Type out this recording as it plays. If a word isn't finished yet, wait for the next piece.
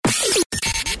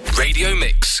radio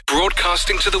mix,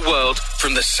 broadcasting to the world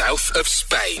from the south of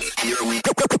Spain. Here we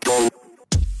go.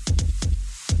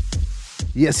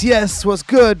 Yes, what's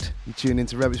good? You tune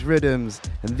into Riddims,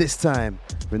 and this time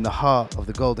we're in the heart of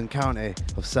the Golden County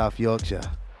of South Yorkshire,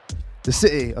 the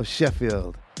city of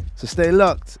Sheffield. So stay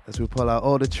locked as we pull out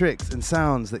all the tricks and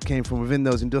sounds that came from within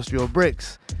those industrial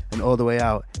bricks and all the way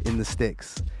out in the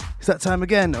sticks. It's that time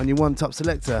again on your one top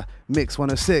selector, Mix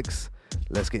 106.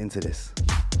 Let's get into this.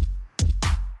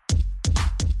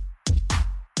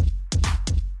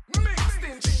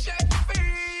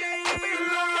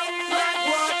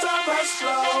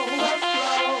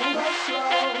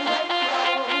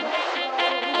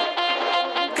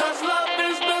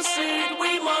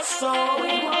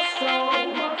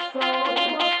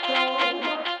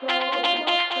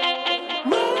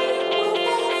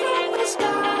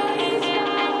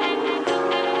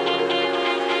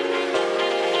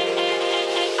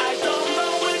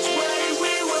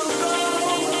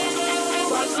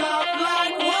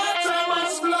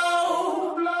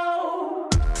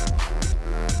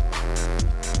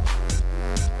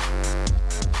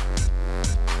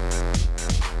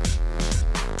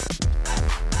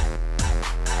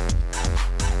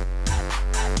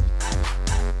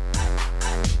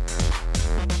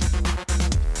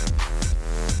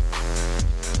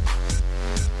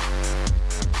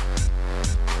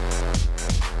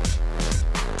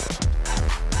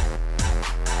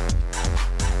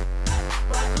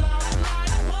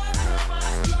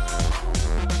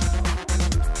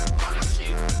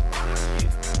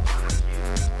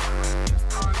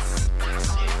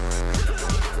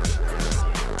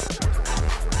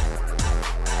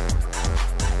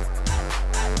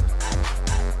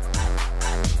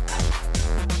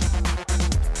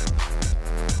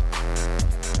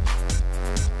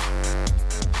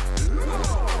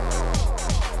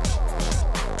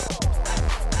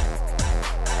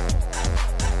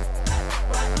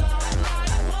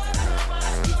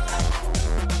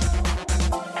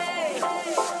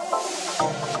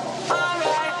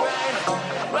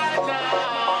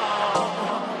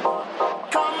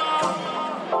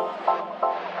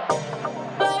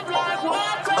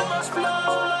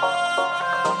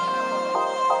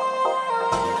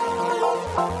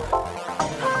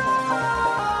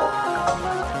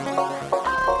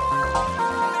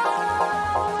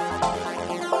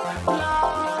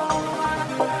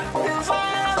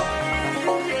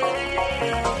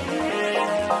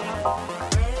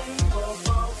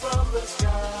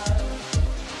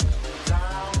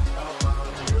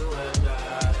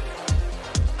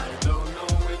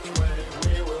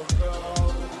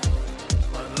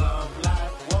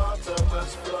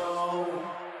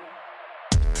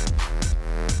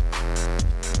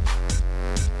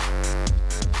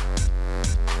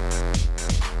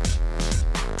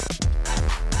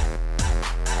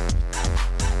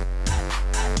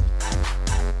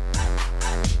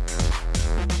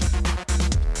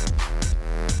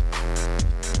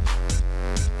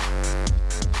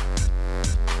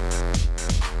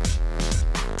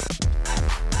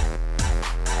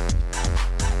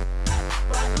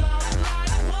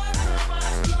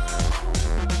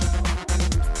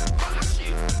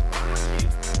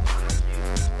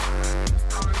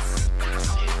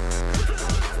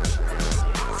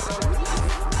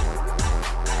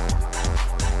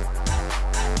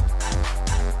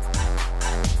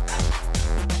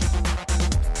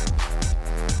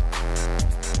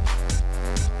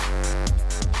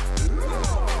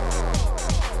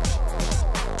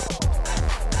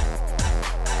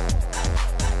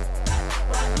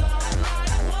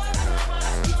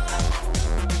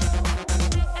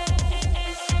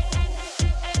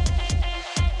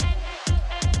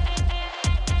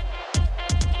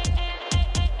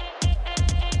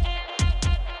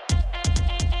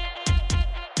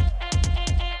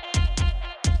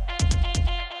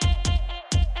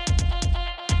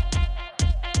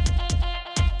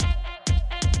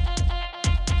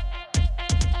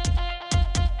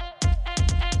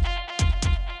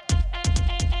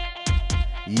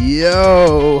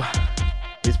 Yo,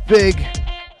 it's Big.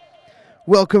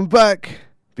 Welcome back.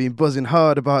 Been buzzing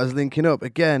hard about us linking up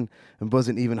again and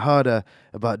buzzing even harder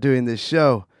about doing this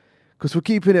show. Because we're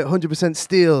keeping it 100%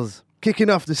 steels. Kicking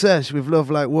off the sesh with Love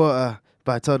Like Water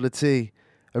by Toddler T.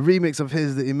 A remix of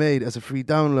his that he made as a free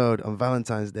download on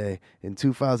Valentine's Day in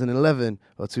 2011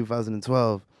 or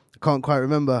 2012. I can't quite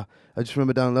remember. I just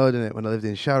remember downloading it when I lived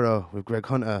in Sharrow with Greg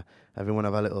Hunter, having one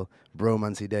of our little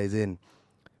bromancy days in.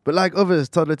 But like others,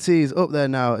 Toddler T is up there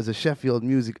now as a Sheffield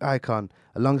music icon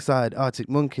alongside Arctic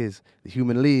Monkeys, The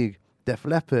Human League, Def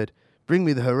Leppard, Bring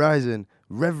Me the Horizon,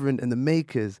 Reverend and the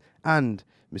Makers, and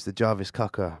Mr. Jarvis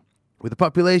Cocker. With a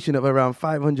population of around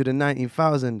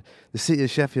 519,000, the city of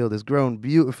Sheffield has grown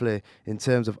beautifully in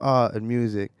terms of art and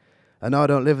music. I know I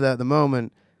don't live there at the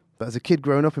moment, but as a kid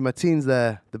growing up in my teens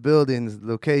there, the buildings,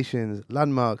 locations,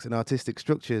 landmarks and artistic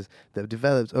structures that have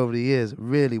developed over the years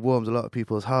really warms a lot of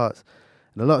people's hearts.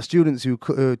 And a lot of students who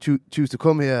choose to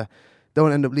come here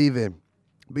don't end up leaving.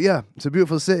 But yeah, it's a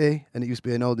beautiful city, and it used to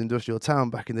be an old industrial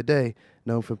town back in the day,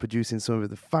 known for producing some of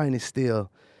the finest steel.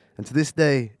 And to this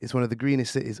day, it's one of the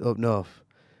greenest cities up north.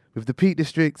 With the Peak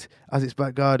District as its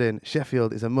back garden,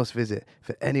 Sheffield is a must visit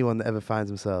for anyone that ever finds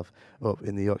himself up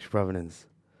in the Yorkshire Province.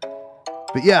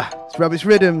 But yeah, it's Rabbit's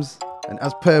Riddims, and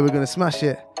as per, we're going to smash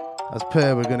it. As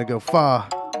per, we're going to go far.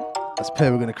 As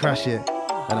per, we're going to crash it.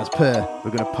 And as per,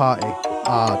 we're going to party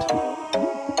hard.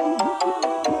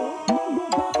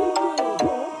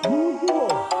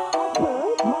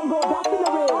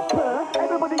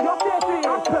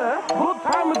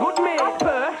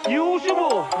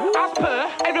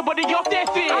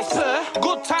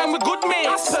 Good time with good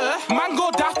mates. Man go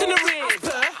daft in the rave.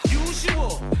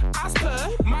 Usual. As per.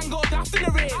 Man go daft in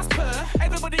the rave.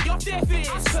 Everybody off their face.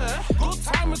 Good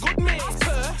time with good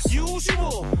mates.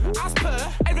 Usual. As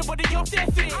per. Everybody off their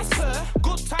face.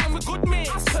 Good time with good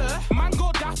mates. Man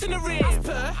go daft in the rave.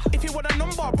 If you want a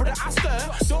number, put it ask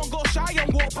her. Don't go shy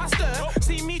and walk past her.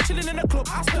 See me chilling in the club,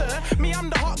 ask her. Me, I'm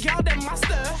the hot girl, then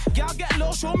master. Girl, get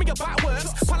low, show me your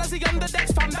backwards. Policy on the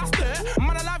decks, fantastic.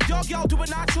 Man, I love your girl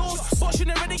doing our chores. But she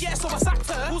ain't ready yet, so I sacked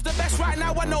her. Who's the best right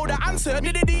now? I know the answer.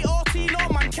 Did the D.O.T. no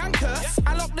man can curse.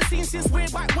 I locked the scene since way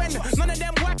back when. None of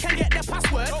them work can get their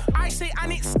password. I say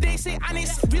and it's, they say and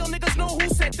it's. Real niggas know who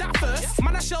said that first.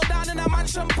 Man, I shell down in a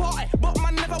mansion party, but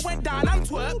man never went down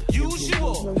Antwerp.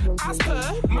 Usual, as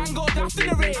per. Man go daft in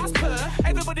the race, as per.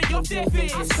 Everybody off their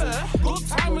face, as per. Good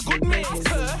time with good mates, as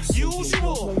per.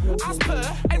 Usual, as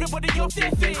per. Everybody off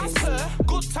their face, as per.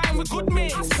 Good time with good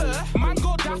mates, as per. Man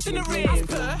go daft in the race, as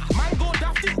per. Man go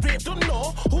daft in rave, don't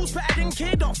know who's better than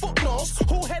K.Footnotes.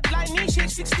 Who headline niche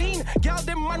age 16? Girl,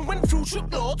 them man went through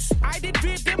truckloads. I did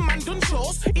rave, them man done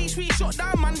shows. Each week shut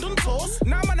down, man done toes.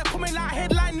 Now man are coming like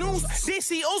headline news. They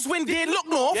see us when they look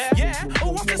north. Yeah.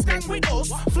 Oh, what a stand with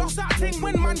us. Floss that thing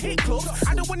when man hit clubs.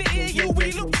 I don't wanna hear you,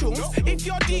 we look tunes. If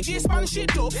your DJ span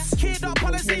shit up, K.Dot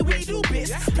policy, we do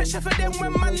bits. Pressure for them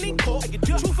when man link up.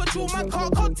 Two for two, man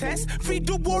can't contest. Free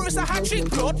do war is a hat-trick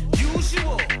blood.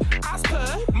 Usual, as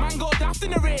per. Man go daft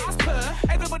in the race, as per.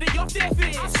 Everybody off their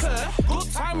face, as per.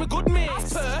 Good time with good mates,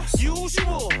 as per.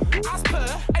 Usual, as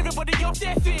per. Everybody off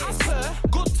their face, as per.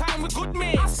 Good time with good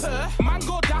mates, as per. Man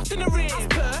go daft in the race, as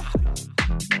per.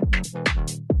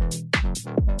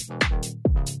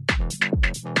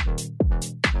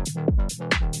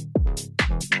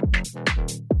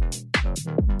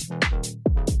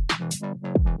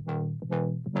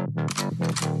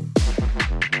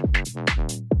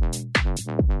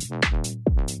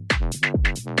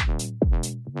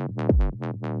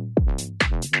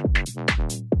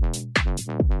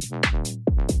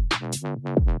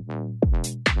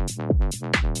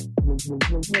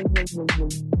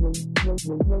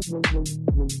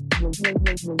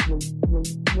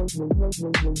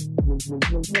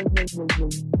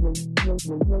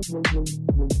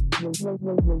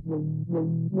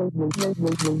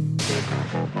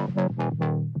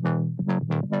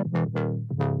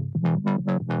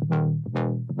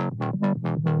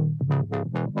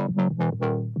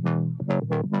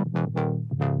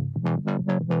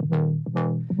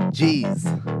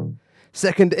 Jeez.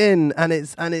 Second in, and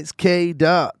it's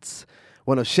K.Dot,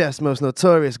 one of Chef's most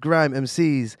notorious grime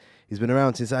MCs. He's been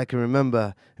around since I can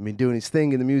remember and been doing his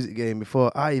thing in the music game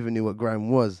before I even knew what grime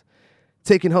was.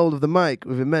 Taking hold of the mic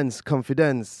with immense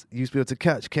confidence, you used to be able to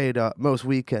catch K.Dot most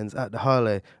weekends at the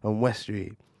Harley on West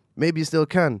Street. Maybe you still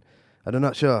can, I'm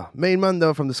not sure. Main man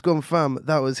though from the Scum Fam,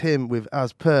 that was him with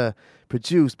As Per,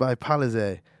 produced by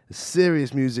Palizé, a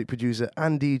serious music producer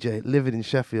and DJ living in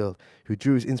Sheffield who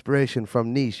drew his inspiration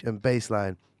from niche and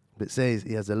bassline, but says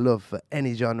he has a love for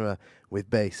any genre with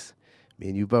bass. Me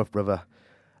and you both, brother.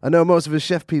 I know most of us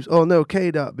chef peeps all know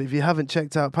K.Dot, but if you haven't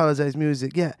checked out Palizé's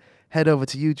music yet, head over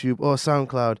to YouTube or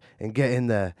SoundCloud and get in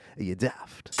there. Are you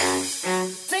daft?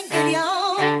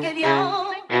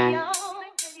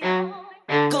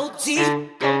 Go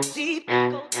deep, go deep,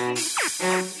 go deep.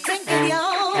 Think it,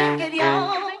 yo, get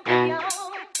yo.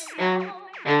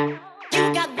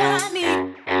 You got what I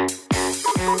need.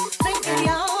 Think it,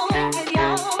 yo, get yo.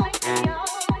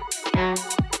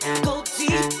 Go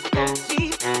deep, go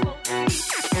deep, go deep.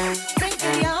 Think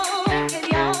it, yo, get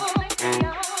yo.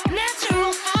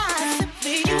 Natural high,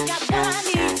 simply, you got what I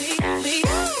need.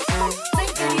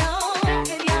 Think it, yo,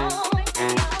 get yo.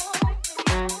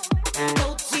 Go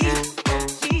deep, go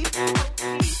deep.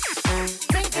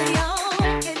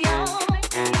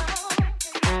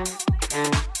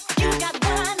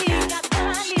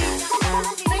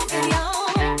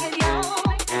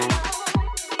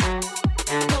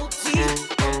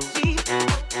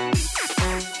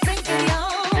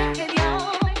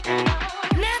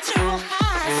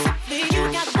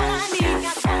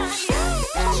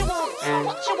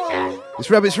 It's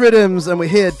Rabbit's Riddims, and we're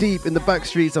here deep in the back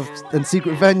streets and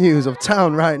secret venues of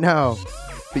town right now.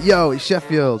 But yo, it's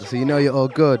Sheffield, so you know you're all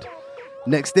good.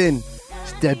 Next in,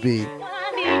 it's Deadbeat.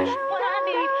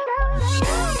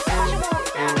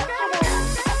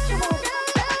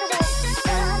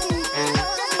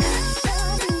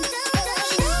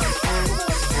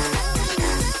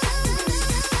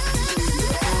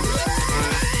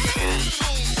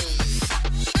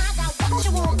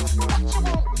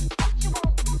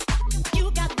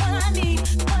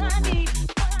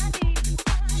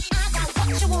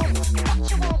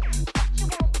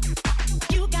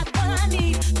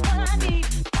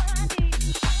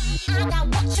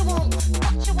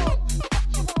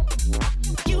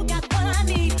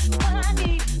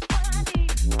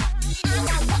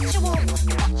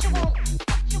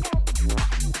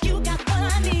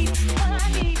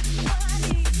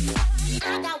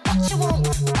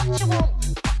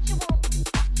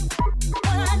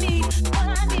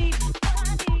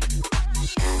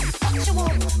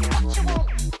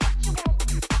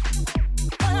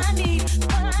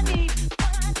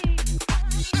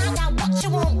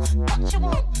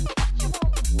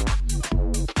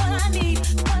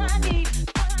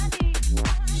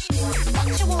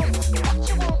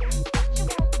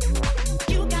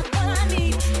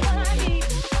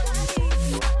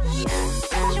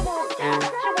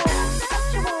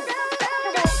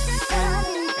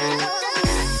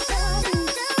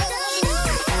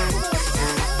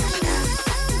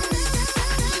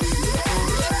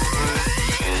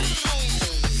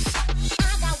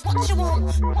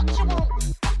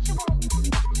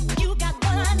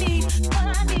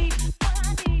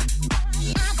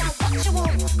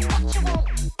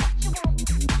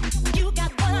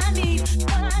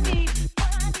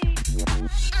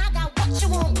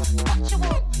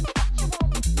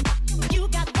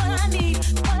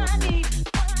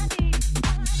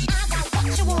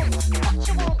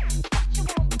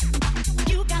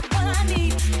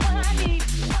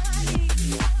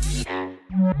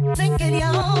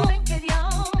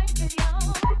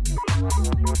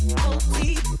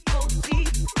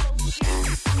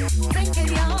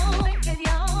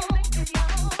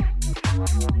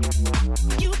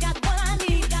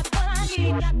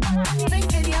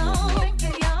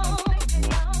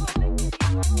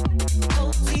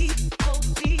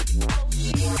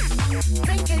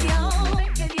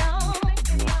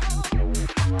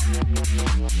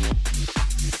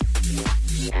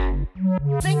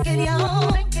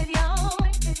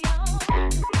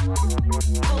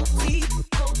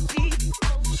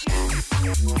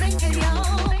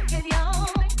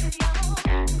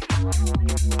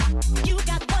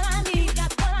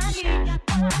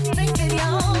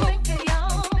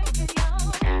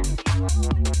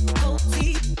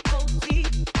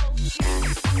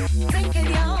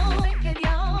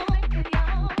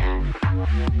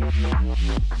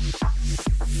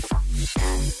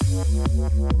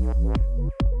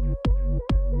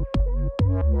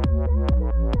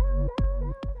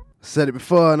 Said it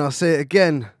before and I'll say it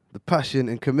again. The passion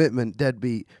and commitment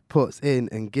Deadbeat puts in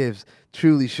and gives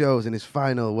truly shows in his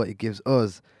final what he gives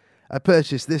us. I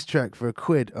purchased this track for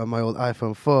 £1 on my old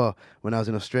iPhone 4 when I was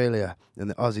in Australia and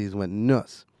the Aussies went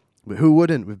nuts. But who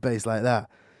wouldn't with bass like that?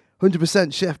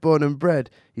 100% chef born and bred.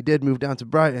 He did move down to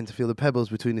Brighton to feel the pebbles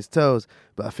between his toes,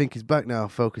 but I think he's back now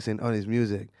focusing on his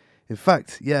music. In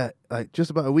fact, yeah, like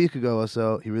just about a week ago or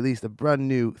so, he released a brand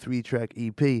new 3-track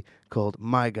EP called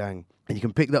My Gang. And you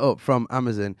can pick that up from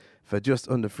Amazon for just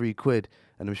under £3,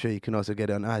 and I'm sure you can also get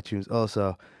it on iTunes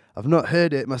also. I've not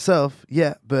heard it myself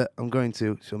yet, but I'm going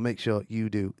to, so make sure you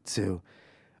do too.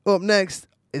 Up next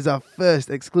is our first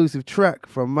exclusive track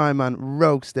from my man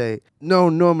Rogue State,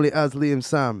 known normally as Liam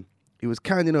Sam. He was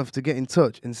kind enough to get in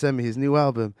touch and send me his new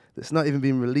album that's not even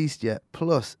been released yet,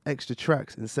 plus extra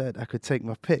tracks, and said I could take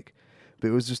my pick. But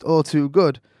it was just all too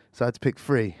good, so I had to pick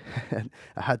 3.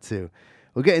 I had to.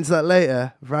 We'll get into that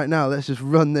later. Right now, let's just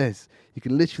run this. You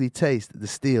can literally taste the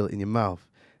steel in your mouth.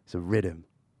 It's a rhythm.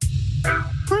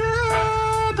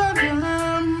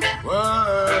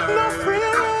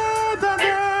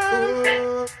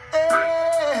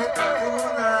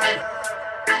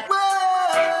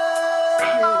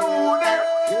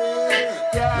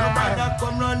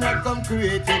 Come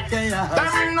create your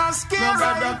chaos. Them not scared.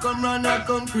 Nobody come run and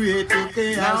come create your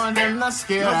chaos. Now them not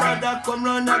scared. Nobody come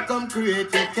run and come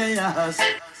create your chaos.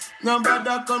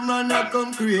 Nobody come run and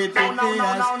come create your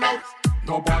chaos.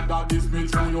 Nobody diss me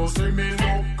through you see me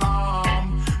look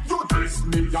calm. You diss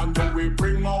me and then we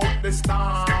bring out the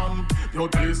storm. You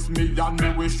diss me and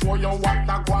me we show you what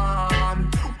I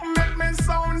want. Make me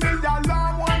sound the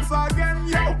alarm once again,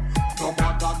 yo.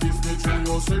 Nobody diss me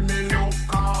through you see me look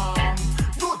calm.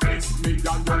 You diss me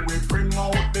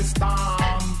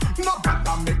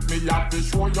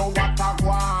you what I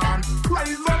want.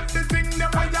 Rise up the thing,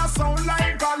 them way you sound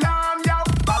like alarm, yo.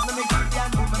 Bad me keep ya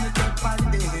move and step on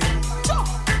the hill.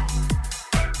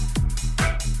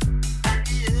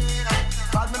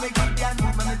 Bad me keep ya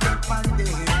move and step on the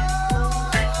hill.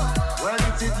 Well,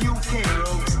 it is UK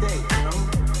road state, you know.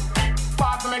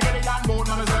 Bad me get it and both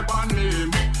on step on him.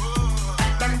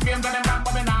 Them games and them back,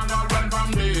 but me nah go run from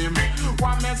them.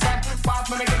 One me say, bad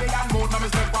me get it and both on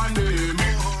step on him.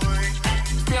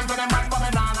 Games and them back, but me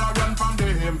nah go run from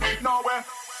them. No way.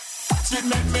 She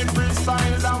make me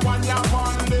freestyle the one you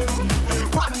want them.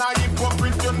 One a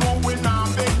hypocrite, you know we nah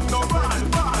beg no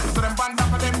brand. So them band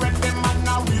up and them red them and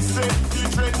now we set the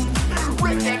trend.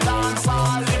 Reggae dance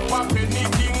all if a penny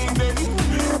king them.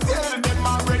 Tell them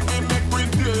already make we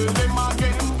tell them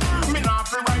again. Me nah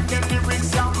fi write them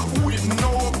lyrics ya with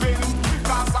no pen.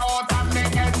 Cause out of me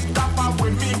head top of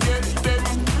when me get them.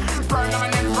 Burn them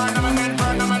and then burn them and then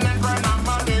burn them and then burn them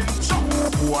and then.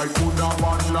 Who I could have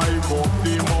one like up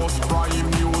the most prime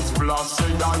news flash.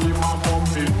 Say that him a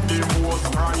commit the most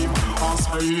crime. I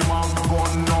say him a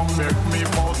gun no make me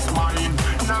bust mine.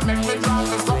 Now make me drive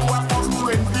me somewhere past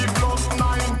 20 plus 9.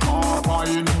 Oh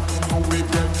fine, so we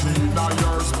get in a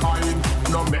your spine.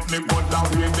 No make me put that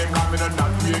way, they come in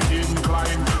that way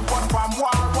incline. But from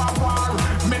war,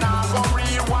 me nah go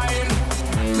rewind.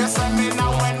 Me say me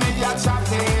now when me a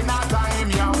chatting a time,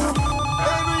 yo.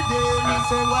 Every day me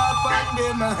say wipe on the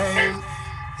mind.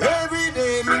 Every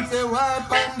day me say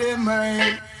wipe on the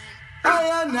mind.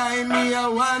 I and I me a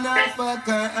wanna fuck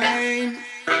kind.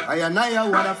 I and I a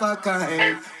wanna fuck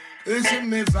kind. Listen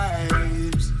me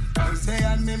vibes. I say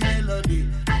on me melody.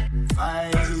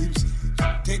 Vibes.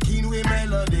 Taking we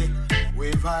melody.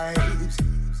 We vibes.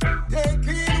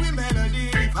 Taking we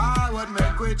melody. Forward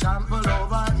make we trample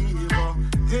over evil.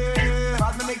 Hey,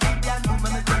 but me make it and move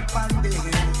me take on the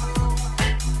hill.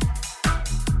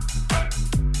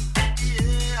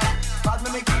 Bad me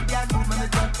make it ya move me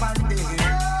jump on the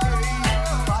hill.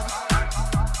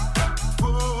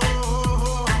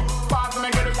 Bad me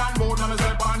get it and both on me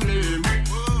step on him.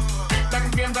 Them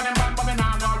games and them bad, but me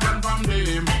nah go run from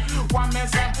them. One me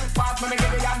say, bad me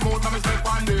get it and both on me step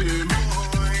on him.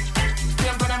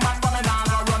 Games and them bad, but me nah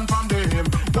go run from them.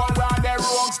 One round the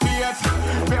road state,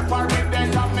 paper with them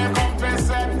got me confess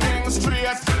things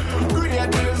straight.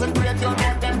 Great is a great, you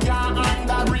know them can't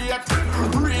underrate.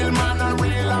 Real man and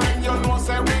real and you know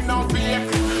say we no fake.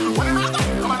 When I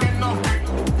come again now.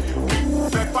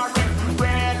 Separate,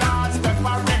 red hearts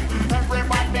separate.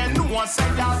 Everybody know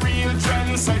say a real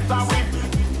trend set away.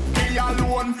 Me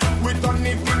alone, we done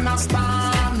it in a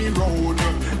stormy road.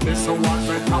 This is what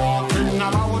we're talking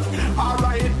about.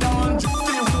 Alright down to the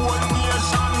whole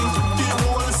nation, the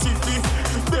whole city.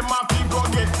 Them a fi go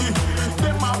get it,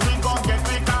 them a fi go get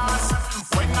it. Cause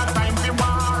when a time fi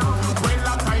war, when a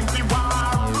time fi war,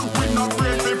 we no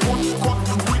afraid fi put cut,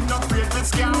 we no afraid fi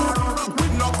scar. We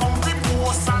no come fi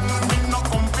post and we no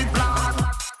come fi black.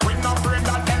 We no afraid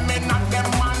of them in a them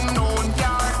man known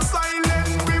yard.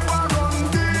 Silent river run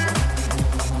deep.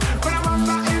 When I'm on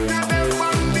the end of them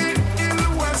bandit in the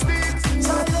west east.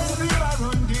 Silent river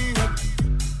run deep.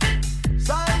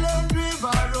 Silent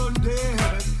river run deep.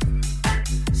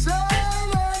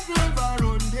 Silent river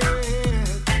run deep.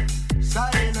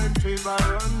 Silent river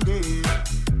run deep.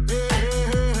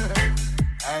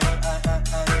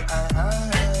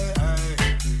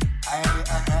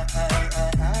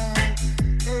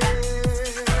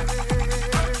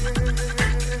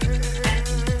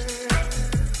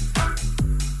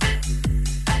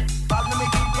 Bad me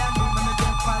make it ya move me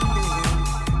jump on the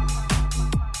hill.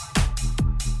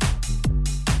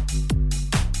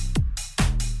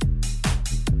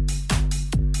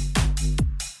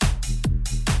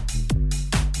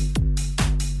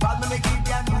 Bad me make it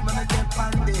ya move me jump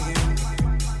on the hill.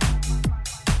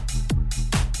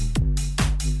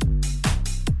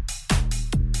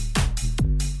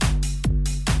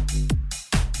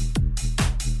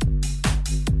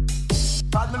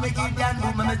 Bad me make it ya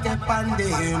move me jump on the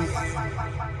hill.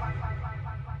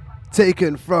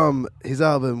 Taken from his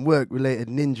album Work-Related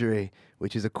Ninjury,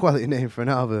 which is a quality name for an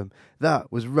album.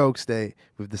 That was Rogue State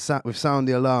with Sound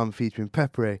the Alarm featuring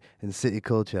Pepperay and City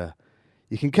Culture.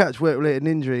 You can catch Work-Related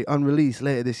Ninjury on release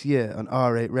later this year on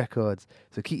R8 Records,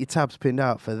 so keep your tabs pinned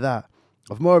out for that.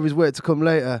 I've more of his work to come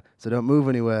later, so don't move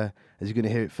anywhere, as you're going to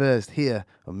hear it first here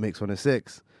on Mix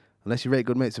 106. Unless you rate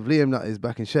Good Mates with Liam, that is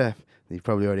back in Chef, then you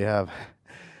probably already have.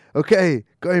 Okay,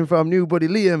 going from new buddy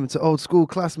Liam to old school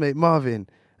classmate Marvin.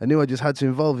 I knew I just had to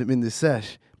involve him in this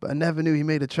sesh, but I never knew he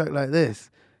made a track like this.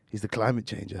 He's the climate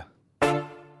changer.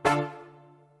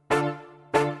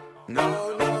 No.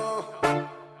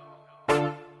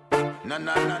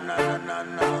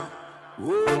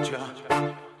 Oh, Jah.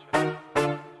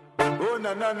 Oh,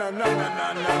 no, no, no, no, no,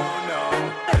 no, no,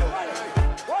 no.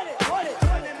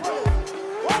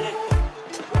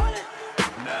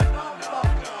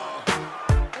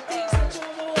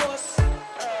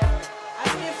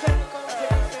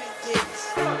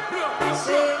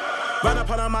 Run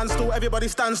up on a man stool, everybody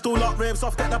stand still, lock ribs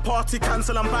off, get the party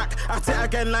cancel, I'm back at it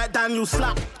again like Daniel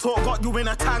slap. Talk got you in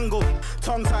a tangle.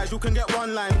 Tongue ties, you can get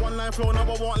one line flow,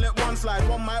 never won't let one slide.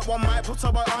 One mic, put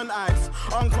a boy on ice.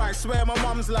 On Christ, swear my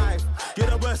mum's life.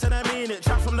 You're the worst and I mean it.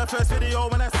 Chat from the first video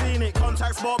when I seen it.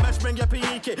 Contact sport, best bring your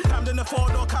PE kit. Cammed in the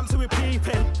 4-door, come to it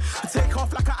peeping. Take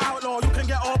off like an outlaw, you can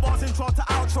get all bars intro to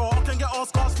outro. I can get all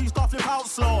scars, feast off, flip out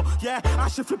slow. Yeah, I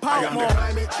should flip out more. I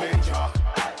am the climate changer.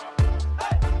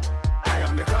 I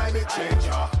am the climate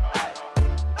changer.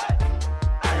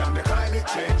 I am the climate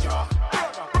changer.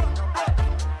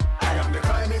 I am the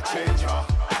climate changer.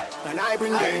 And I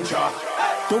bring danger.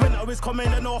 The winter is coming,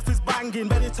 the north is banging.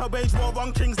 Ready to wage war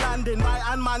on King's Landing. Right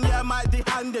hand man, yeah, might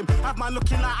de-hand him. Have man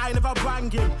looking like I never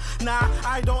bang him. Nah,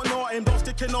 I don't know him. Don't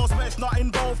stick in nose where it's not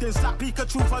involved in. Slap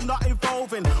Pikachu for not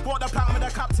evolving. What the plan when the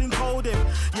captain told him.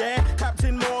 Yeah,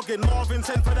 Captain Morgan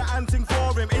sent for the anting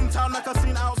for him. In town like I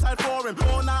seen outside for him.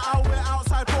 All night out, we're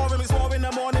outside for him. It's 4 in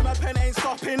the morning, my pen ain't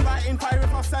stopping. Writing fire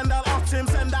if I send out off him.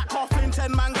 Send that coffin,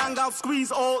 10 man gang, I'll squeeze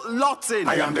all lots in.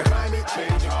 I am the climate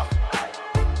changer.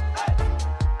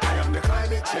 I am the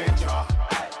climate changer.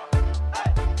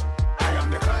 I am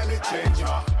the climate changer.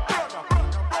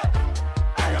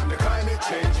 I am the climate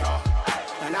changer.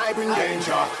 And I bring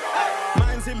danger.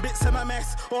 Mine's in bits of my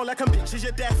mess. All I can picture is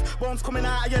your death. Bones coming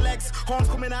out of your legs, horns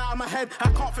coming out of my head.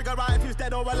 I can't figure out if he's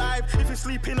dead or alive, if he's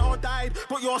sleeping or died.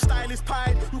 But your style is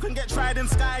pied. You can get tried and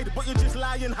skied, but you just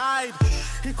lie and hide.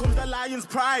 Here comes the lion's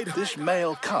pride. This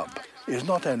male cub is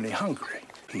not only hungry,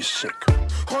 he's sick.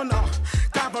 Hunter,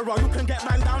 gatherer, you can get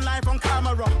man down live on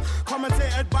camera.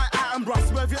 Commentated by Attenborough.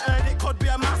 Swerve you heard it could be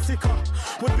a massacre.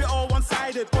 Would be all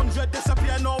one-sided. 100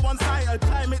 disappear, no one-sided.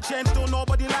 Climate change, still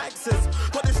nobody likes us.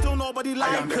 But there's still nobody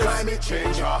likes us. I am the climate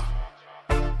changer.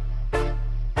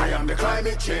 I am the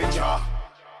climate changer.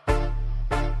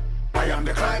 I am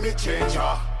the climate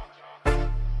changer.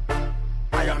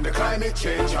 I am the climate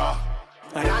changer.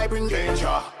 And I bring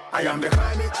danger. I am the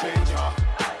climate changer.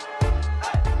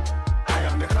 I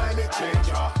am the climate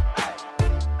changer.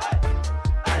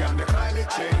 I am the climate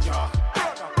changer.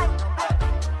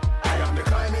 I am the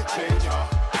climate changer.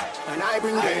 And I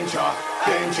bring danger.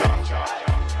 Danger.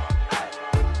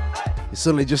 It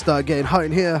suddenly just started getting hot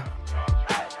in here.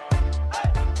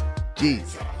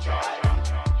 Jeez.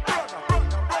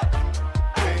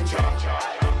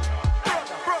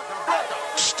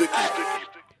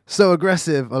 So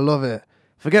aggressive, I love it.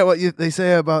 Forget what they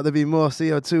say about there being more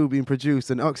CO2 being produced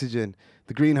than oxygen.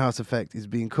 The greenhouse effect is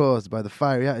being caused by the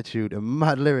fiery attitude and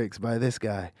mad lyrics by this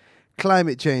guy.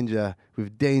 Climate Changer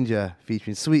with Danger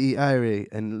featuring Sweetie Irie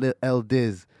and L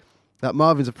Diz. That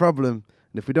Marvin's a problem,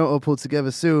 and if we don't all pull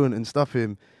together soon and stop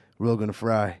him, we're all going to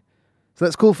fry. So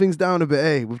let's cool things down a bit,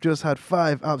 eh? We've just had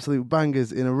 5 absolute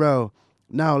bangers in a row.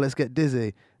 Now let's get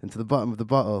dizzy and to the bottom of the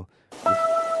bottle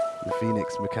with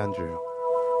Phoenix McAndrew.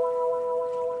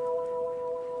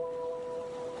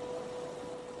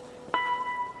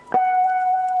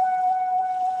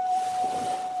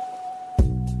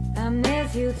 I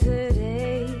miss you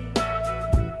today.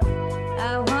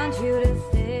 I want you to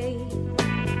stay.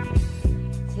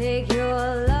 Take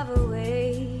your love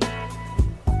away.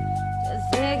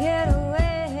 Just take it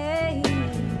away.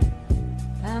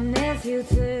 I miss you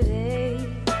today.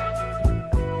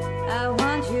 I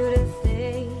want you to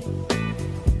stay.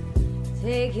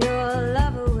 Take your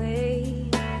love away.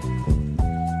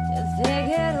 Just take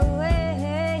it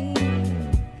away.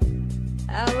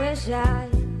 I wish I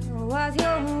was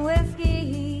your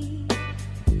whiskey.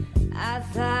 I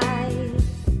slide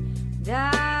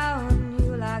down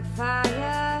you like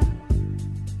fire.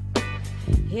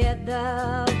 Hit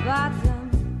the bottom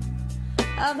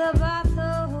of the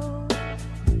bottle.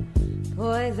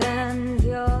 Poisons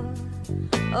your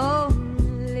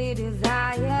only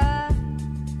desire.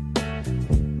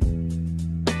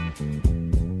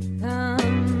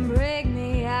 Come break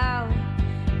me out.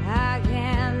 I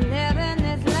can't live in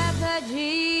this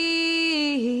lethargy.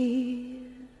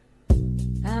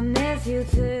 I miss you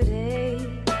today.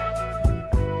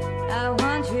 I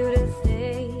want you to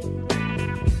stay.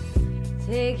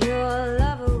 Take your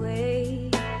love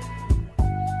away.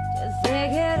 Just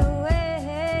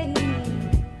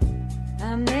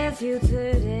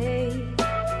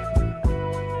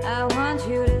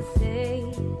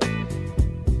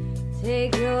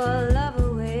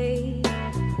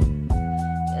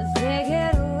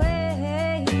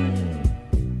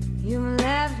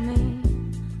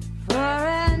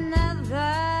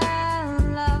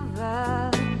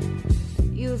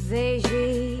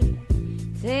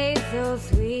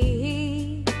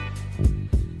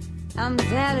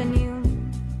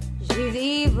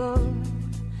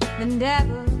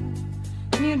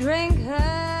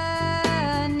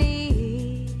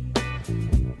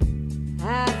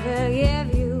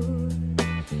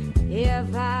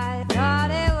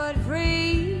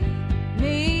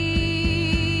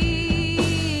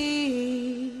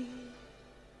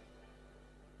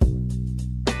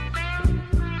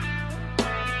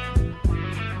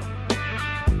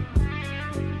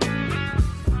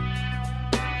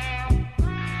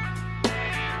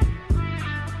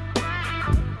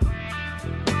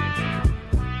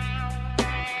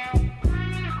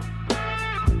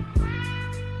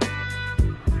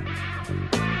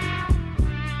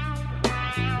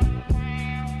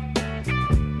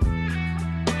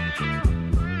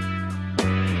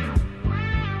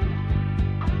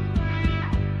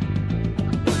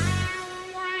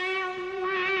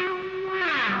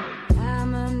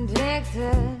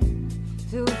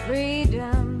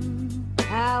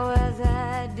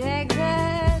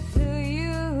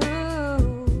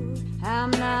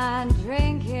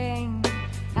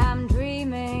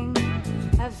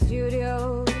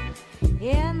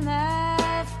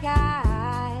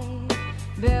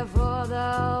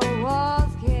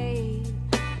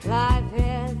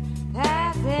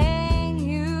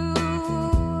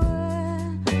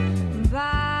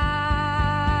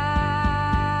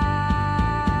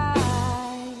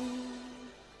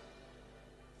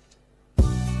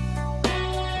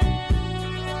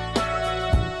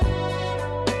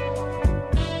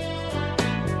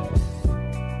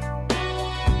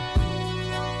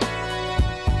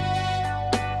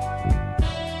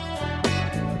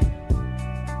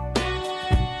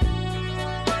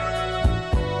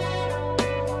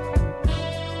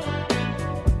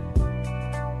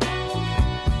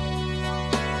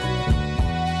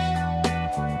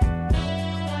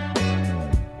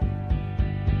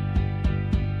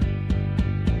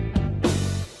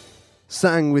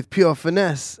sang with pure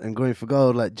finesse and going for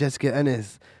gold like Jessica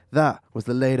Ennis. That was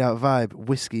the laid out vibe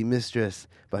Whiskey Mistress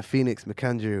by Phoenix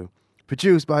McAndrew.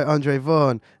 Produced by Andre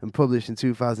Vaughan and published in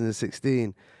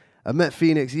 2016. I met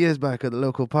Phoenix years back at the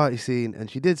local party scene and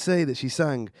she did say that she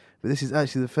sang, but this is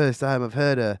actually the first time I've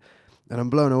heard her and I'm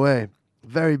blown away.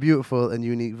 Very beautiful and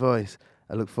unique voice.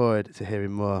 I look forward to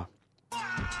hearing more.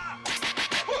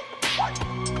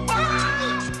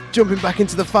 Jumping back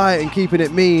into the fight and keeping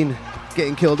it mean,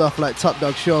 getting killed off like top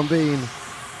dog Sean Bean.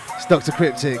 It's Dr.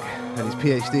 Cryptic and his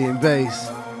PhD in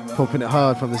bass, pumping it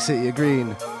hard from the city of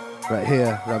green. Right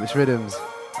here, Rabbit's Riddims,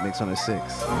 Mix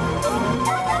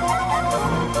 106.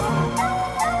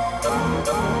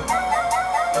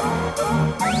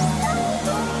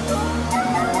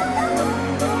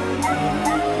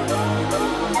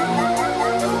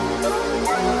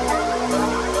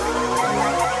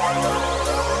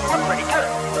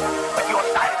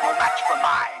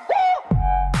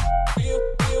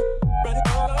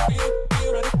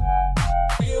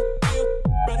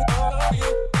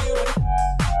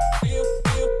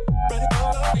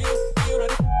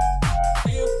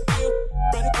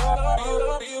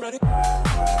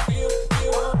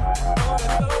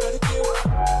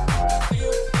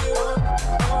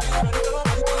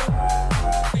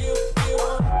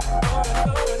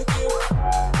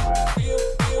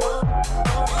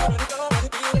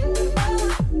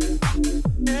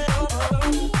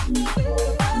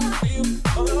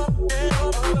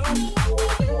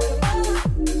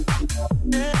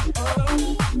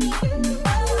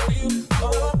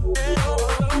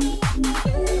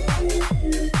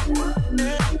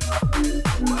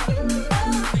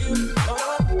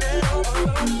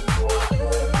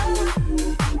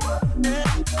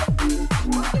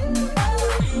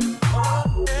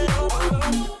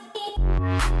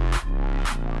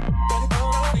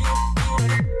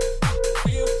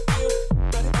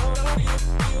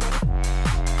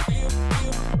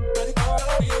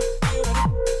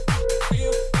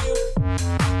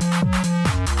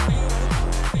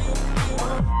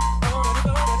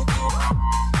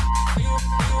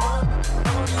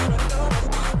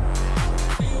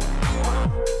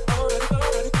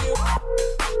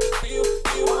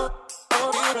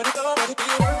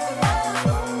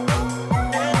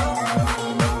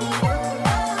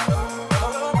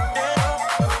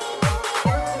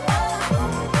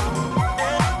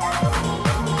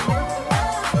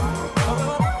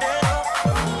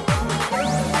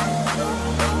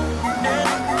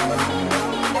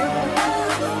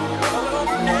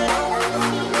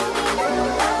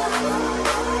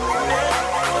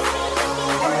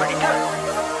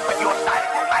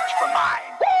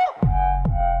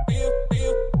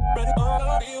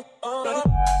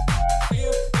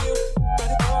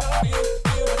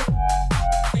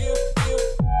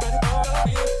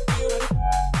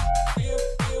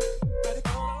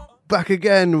 Back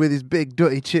again with his big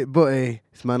dirty chip butty.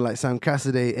 This man like Sam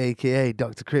Cassidy, aka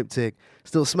Dr. Cryptic,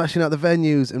 still smashing out the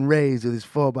venues and raves with his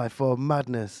 4x4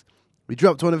 madness. We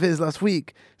dropped one of his last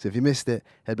week, so if you missed it,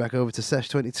 head back over to Sesh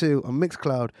 22 on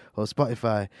Mixcloud or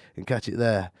Spotify and catch it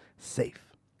there. Safe.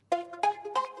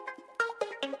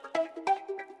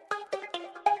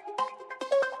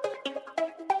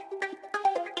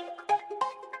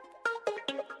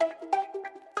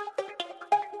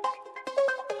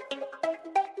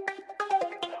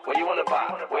 What you wanna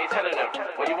buy? What you telling them?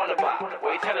 What you wanna buy?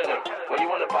 What you telling them? What you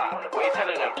wanna buy? What you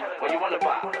telling them? What you wanna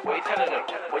buy? What you telling them?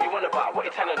 What you wanna buy? What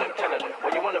you telling them? Telling them.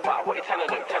 What you wanna buy? What you telling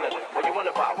them? Telling them. What you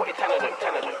wanna buy? What you telling them?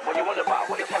 Telling them. What you wanna buy?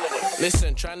 What you telling them?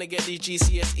 Listen, trying to get these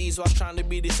GCSEs whilst trying to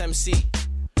be this MC.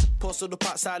 Posted up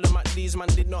outside of these man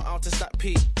did not out to stack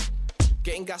P.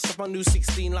 Getting gassed up on new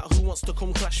 16 like who wants to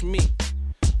come clash me?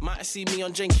 Might have seen me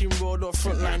on Jenkins Road or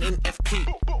Frontline in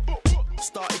FP.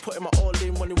 Started putting my all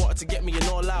in when they wanted to get me in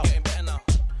all out. Getting better now.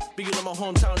 Bigger than my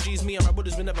hometown G's, me and my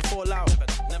brothers will never fall out.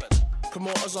 Never.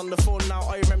 Promoters on the phone now,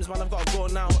 Riddims man, I've got to go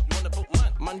now. You wanna book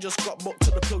man? Man just got booked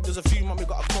to the plug, there's a few man we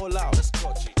got to call out. Let's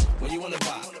go, G. What you wanna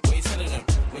buy? What you telling them?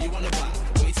 What you wanna buy?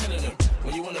 What you telling them?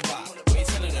 What you wanna buy? What you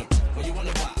telling them? What you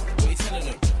wanna buy? What you telling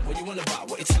them? What you wanna buy?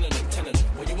 What you telling them? Telling them.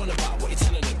 What you wanna buy? What you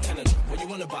telling them? Telling them. What you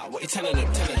wanna buy? What you telling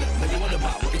them? Telling them. What you wanna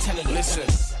buy? What you telling them?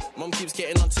 Listen, mum keeps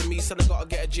getting onto me, said I gotta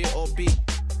get a J or B.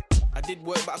 I did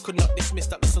work, but I could not dismiss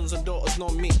that the sons and daughters know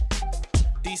me.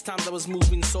 These times I was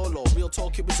moving solo, real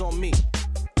talk, it was on me.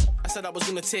 I said I was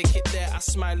gonna take it there, as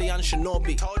Smiley and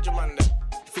Shinobi. Told you, man,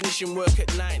 that. Finishing work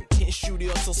at 9, hitting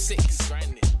studio till 6.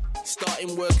 Grinding.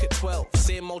 Starting work at 12,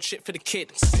 same old shit for the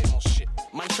kids. Same old shit.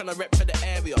 Man tryna rep for the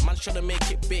area, man tryna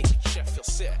make it big. Sheffield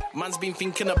City. Man's been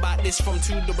thinking about this from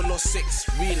 2006.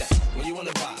 Really? What you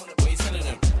wanna buy? What you telling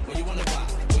them? What you wanna buy?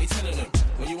 What you telling them?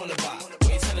 What you wanna buy?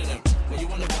 What you telling them? What you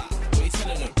want about? What you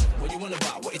telling them? What you want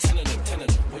about? What you telling them? Telling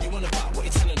them. What you want about? What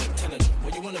you telling them? Telling them.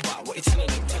 What you want about? What you telling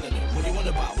them? Telling them. What you want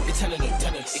about? What you telling them?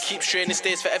 Telling them. It keeps training,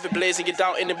 stays forever blazing. You're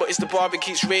doubting it, but it's the bar that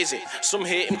keeps raising. Some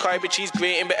hate him, Kyrie Cheese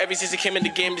grating, but ever since he came in the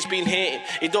game, there's been hating.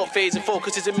 He don't phase and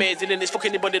focus is amazing, and it's fuck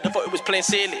anybody that thought it was plain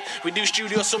sailing. We do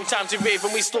studio sometimes in rave,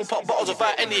 and we still pop bottles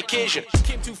without any occasion.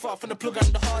 Came too far from the plug and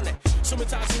the harlot.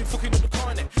 Sometimes we fucking up the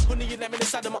corner. Honey, you let me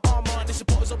inside of my arm on. The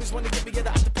supporters always want to get me at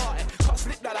the after party. Can't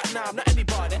slip like that now, I'm not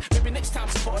anybody. Maybe next time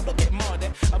support, don't get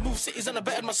mad. I move cities and I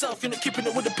bettered myself. You're not keeping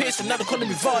it with the pace, and now they're calling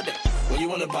me Vardy. What you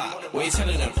want about? What you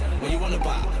telling them? What you want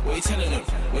about? What you telling them?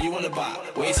 What you want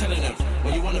about? What you telling them?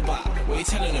 What you want about? What you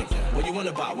telling them? What you want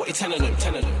about? What you telling them?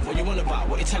 Telling them. What you want about?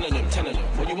 What you telling them? Telling them.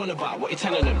 What you want about? What you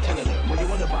telling them? Telling them. What you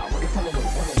want about? What you telling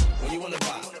them? Telling them. What you want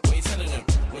about? What you telling them?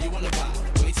 What you want about?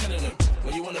 What you telling them?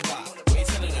 What you want about? What you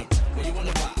telling them? What you want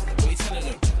about? What you telling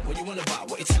them? What you want about?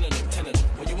 What you telling them? Telling them.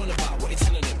 What you want about? What you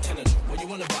telling them? Telling them. What you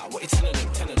want about? What you telling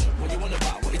them? Telling them. What you want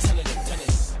about? What you telling them? Telling them.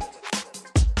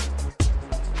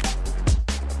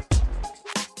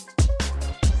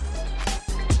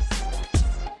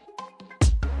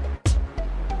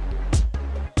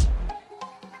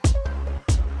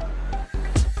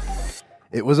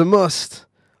 It was a must.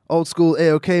 Old school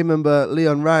AOK member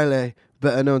Leon Riley,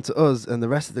 better known to us and the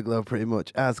rest of the globe pretty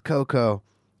much as Coco.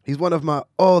 He's one of my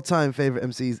all-time favourite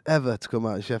MCs ever to come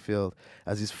out of Sheffield,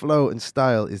 as his flow and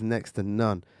style is next to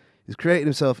none. He's created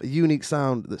himself a unique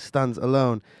sound that stands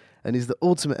alone, and he's the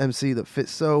ultimate MC that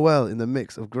fits so well in the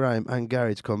mix of grime and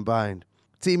garage combined.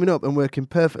 Teaming up and working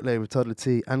perfectly with Toddler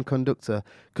T and Conductor,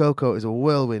 Coco is a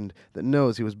whirlwind that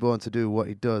knows he was born to do what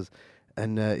he does,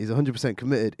 and he's 100%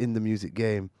 committed in the music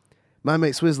game. My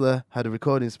mate Swizzler had a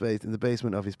recording space in the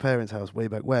basement of his parents' house way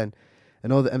back when,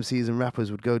 and all the MCs and rappers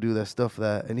would go do their stuff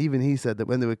there, and even he said that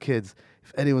when they were kids,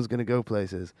 if anyone's going to go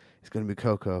places, it's going to be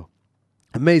Coco.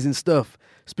 Amazing stuff.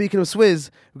 Speaking of Swizz,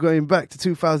 we're going back to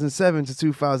 2007 to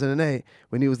 2008,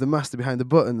 when he was the master behind the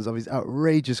buttons of his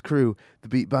outrageous crew, the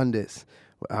Beat Bandits,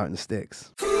 were out in the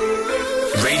sticks.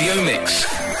 Radio Mix,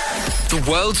 the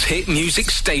world's hit music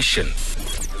station.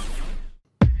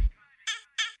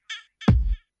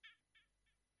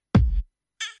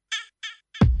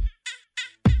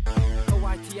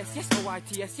 Yes,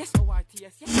 OITS, yes, OITS,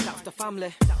 yes, that's the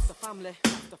family, that's the family,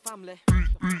 that's the family.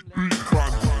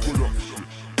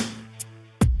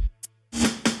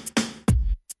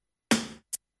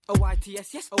 OITS,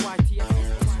 yes, OITS, yes,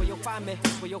 that's where you'll find me,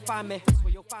 that's where you'll find me, that's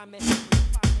where you'll find me.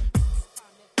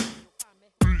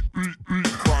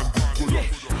 Yeah,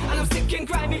 and I'm sick and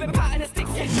grimy with a pattern of sticks,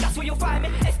 yeah, that's where you'll find me.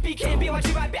 SBK and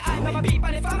BYG right behind me, my beat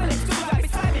bandit family, still right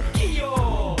beside me.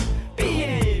 Kyo,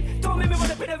 behave, don't make me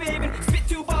run up in a raving, spit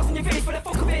 2 bars in your face for the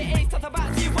fuck of it. Ain't talk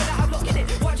about you when I'm looking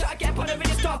it. Watch out, I get on the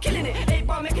rhythm, start killing it. 8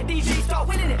 bar, make a DJ, start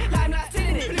winning it. Limelight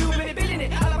stealing it, blue with it, billing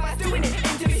it. Alibis doing it,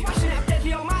 aim to be smashing it. I'm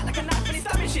deadly on mic like a knife when it's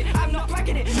stabbing shit. I'm not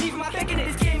bragging it, leaving my begging it.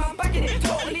 This game I'm bagging it,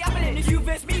 totally happening. If you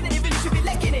verse me, then you really should be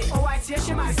legging it. OITS,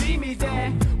 you might see me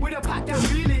there with a pack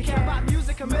that really care about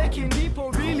music and making people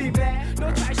really there.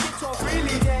 No try shit talk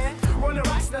really there. Run the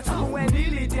rest of the top and we're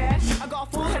nearly there. I got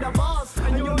a full head of bars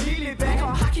and you're nearly there.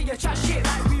 Can't hack it, you chat shit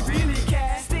like we really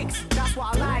care. Sticks, that's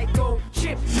what I like. Don't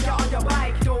chip, get on your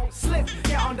bike. Don't slip,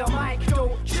 get on the mic.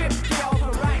 Don't trip, get off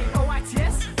and right.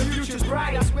 OITS, the future's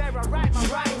bright. That's where I write my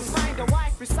rhymes. Find the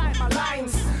wife, recite my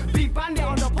lines. Beat bandit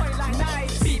on the point like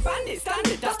knives. Beat bandit,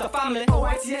 standard, that's the family.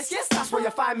 OITS, yes, that's where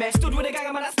you find me. Stood with a gang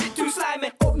of man that spit too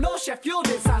slimy. Up north, Sheffield,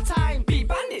 it's our time. Beat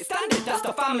bandit, standard, that's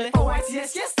the family. OITS,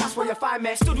 yes, that's where you find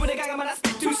me. Stood with a gang of man that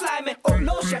spit too slimy. Up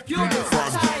north, Sheffield, it's our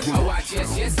time.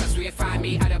 OITS, yes, that's where you find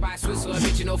me. Out of by Swiss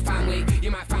original family.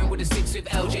 You might find with the sticks with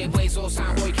LJ Blaze or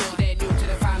Soundboy Kill. They're new to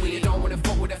the family. You don't wanna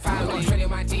fuck with the family. I'm training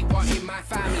my deep part in my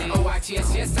family. OITS,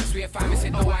 yes, that's where you find me.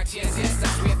 Said OITS, yes,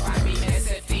 that's where you find me.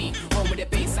 SFD, home with the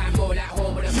bass, I'm more like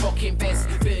home with the fucking best.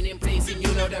 Burning blazing,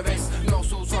 you know the rest. No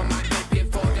souls on my head, been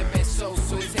for the best. So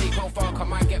take on far,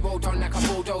 come on, get rolled on like a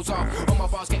bulldozer. All my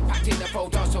bars get packed in the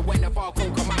folder, so when the bar call,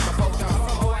 come out the folder.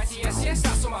 OITS, yes,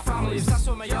 that's where my family lives. That's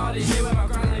where my yard is, here where my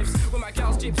gran lives. Where my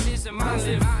girls, gypsies and man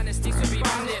live. Out in the sticks with be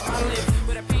bandit, man live.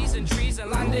 Where the peas and trees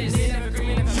and land is. Never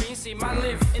green, never been seen, man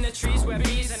live. In the trees where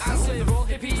bees and ants live. All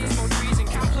hippies, smoke trees and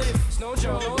camp live. It's no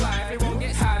joke, no lie, everyone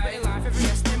gets high. But in life, every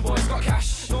STEM boy's got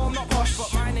cash. No, I'm not posh,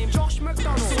 but my name's Josh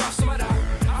McDonald. So have some of that.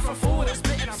 I'm from forward, I'm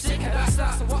splitting, I'm sick of that.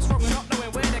 So what's wrong with not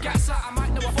knowing where the gas at? I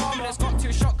might know a farmer that's got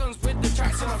 2 shotguns with the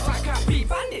tracks and a flat cap. Beat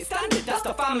bandit, standard, that's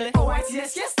the family.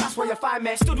 OITS, yes, that's where you find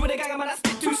me. Stood with a gang of man that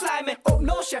spit too slimy. Up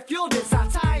north, Sheffield, it's our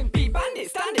time. Beat bandit,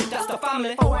 standard, that's the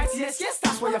family. OITS, yes,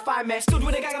 that's where you find me. Stood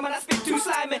with a gang of man that spit too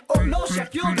slimy. Up north,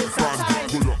 Sheffield, it's our time.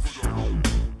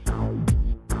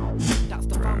 That's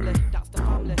the family, that's the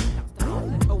family, that's the family.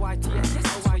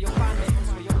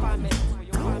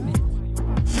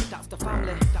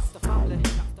 family, that's the family,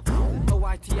 that's the family.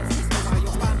 OITS is why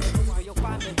your family, why your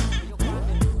family, your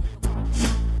family.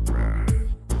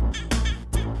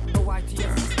 OITS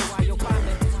is why your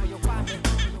family, why your family,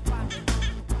 your family.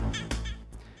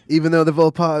 Even though they've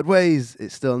all parted ways,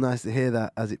 it's still nice to hear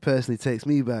that, as it personally takes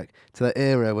me back to that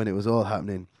era when it was all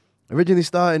happening. Originally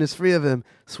starting as three of them,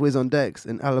 Swizz on decks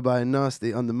and Alibi and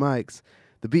Nasty on the mics,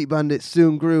 the Beat Bandits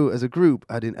soon grew as a group,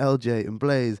 adding LJ and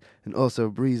Blaze and also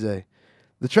Breeze.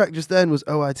 The track just then was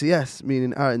OITS,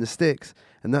 meaning Out in the Sticks,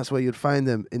 and that's where you'd find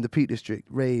them in the Peak District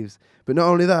raves. But not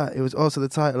only that, it was also the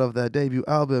title of their debut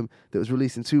album that was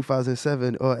released in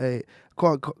 2007 or 8.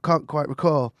 Can't quite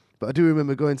recall, but I do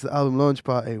remember going to the album launch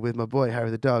party with my boy Harry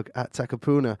the Dog at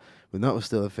Takapuna when that was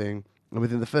still a thing. And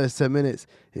within the first 10 minutes,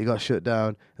 he got shut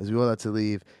down as we all had to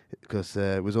leave because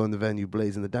it was on the venue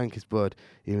blazing the dankest bud,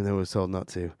 even though we were told not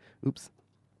to. Oops.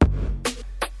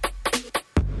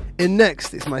 In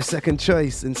next, it's my second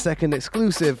choice and second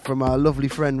exclusive from our lovely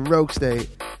friend Rogue State.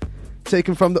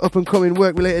 Taken from the up-and-coming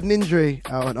work-related Ninja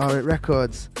out on R8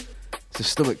 Records. It's a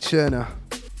stomach churner.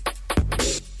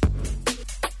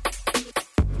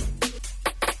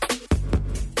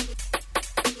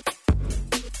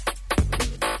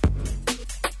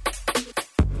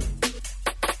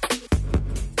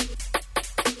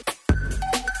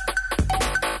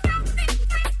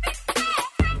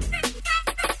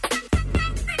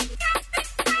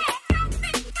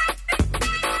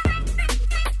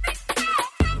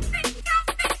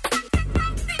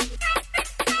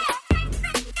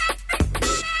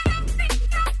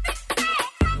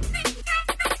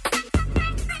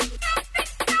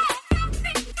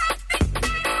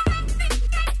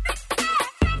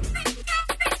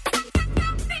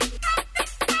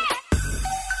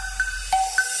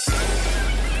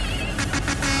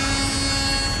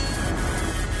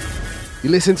 You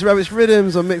listen to Ravish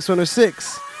Riddims on Mix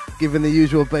 106, giving the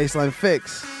usual baseline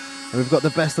fix. And we've got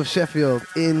the best of Sheffield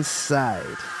inside.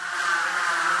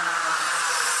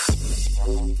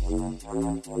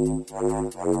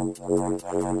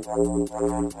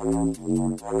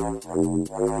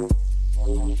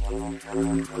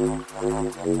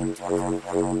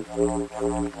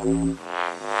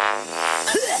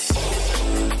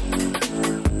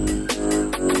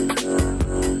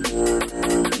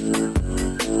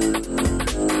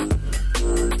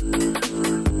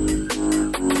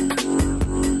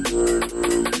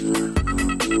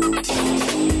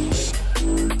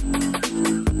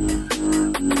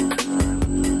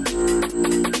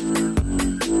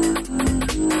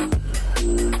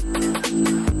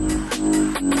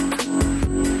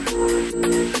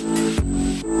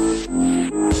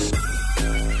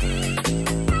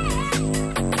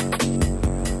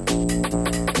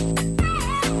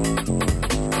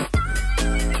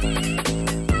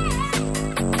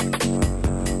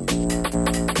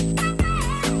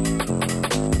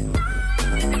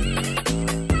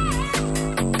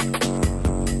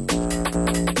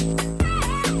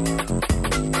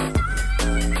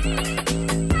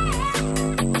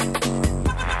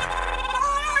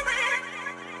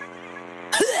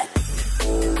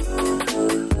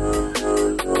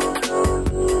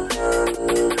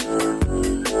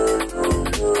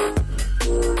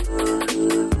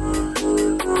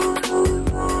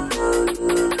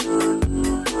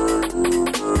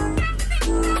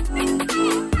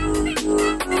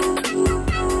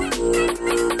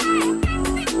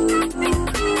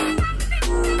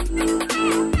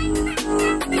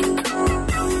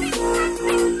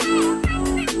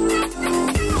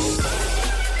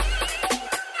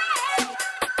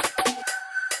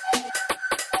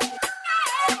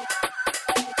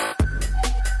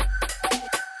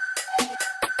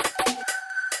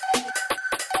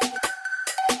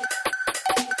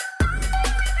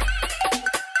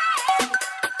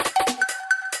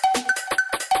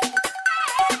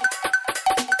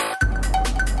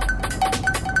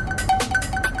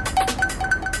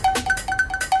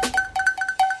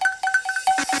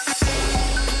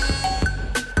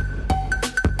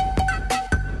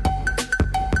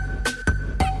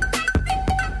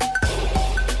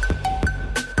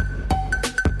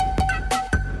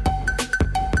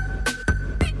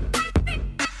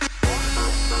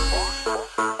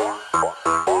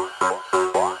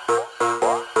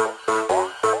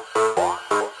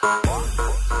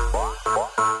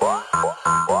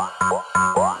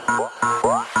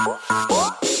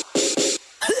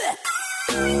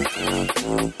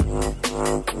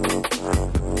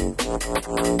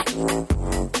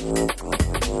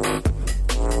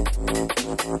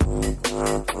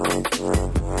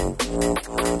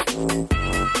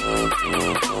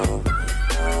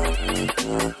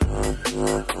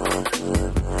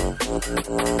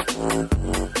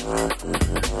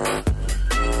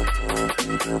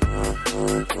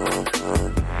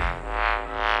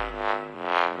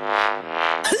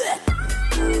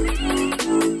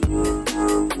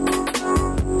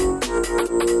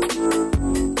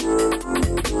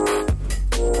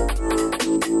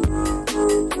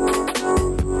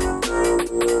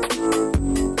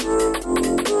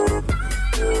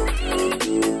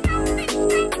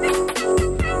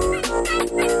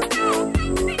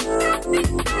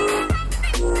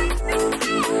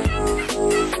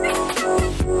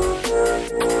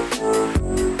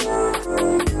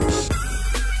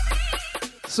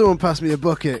 Someone pass me a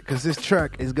bucket, because this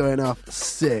track is going off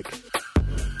sick.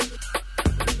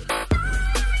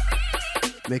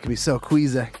 Making me so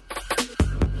queasy.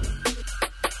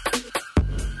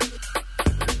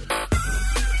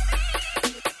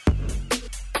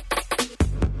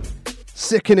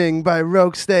 Sickening by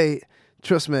Rogue State.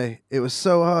 Trust me, it was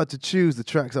so hard to choose the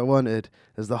tracks I wanted,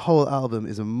 as the whole album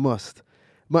is a must.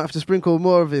 Might have to sprinkle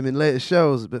more of him in later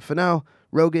shows, but for now,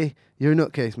 Rogie, you're a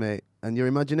nutcase, mate, and your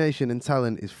imagination and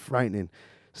talent is frightening.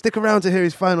 Stick around to hear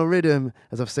his final rhythm,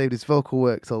 as I've saved his vocal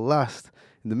work till last.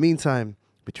 In the meantime,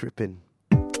 be tripping.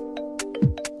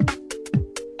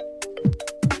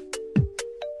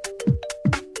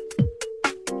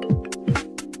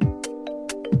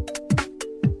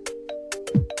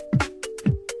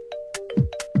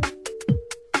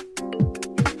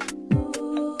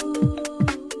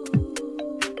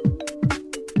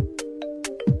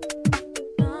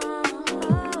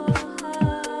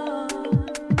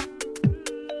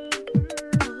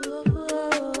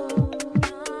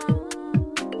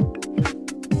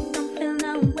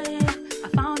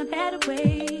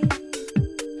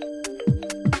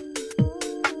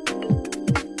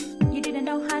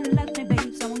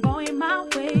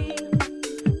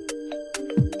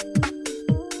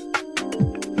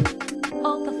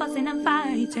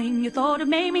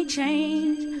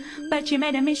 You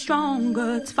made me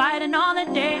stronger. It's fight another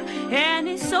day, and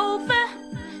it's over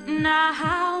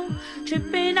now.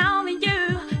 Tripping on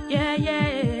you, yeah,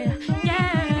 yeah,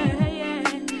 yeah, yeah.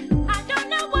 I don't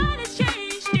know what has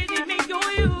changed. Did it make you?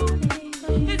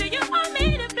 Is it you or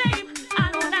me to blame? I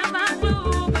don't have a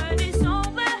clue, but it's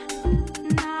over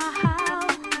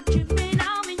now. Tripping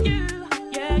on you,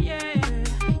 yeah, yeah,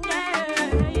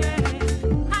 yeah,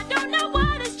 yeah. I don't know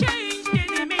what has changed.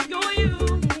 Did it make you?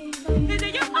 Is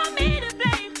it you or me?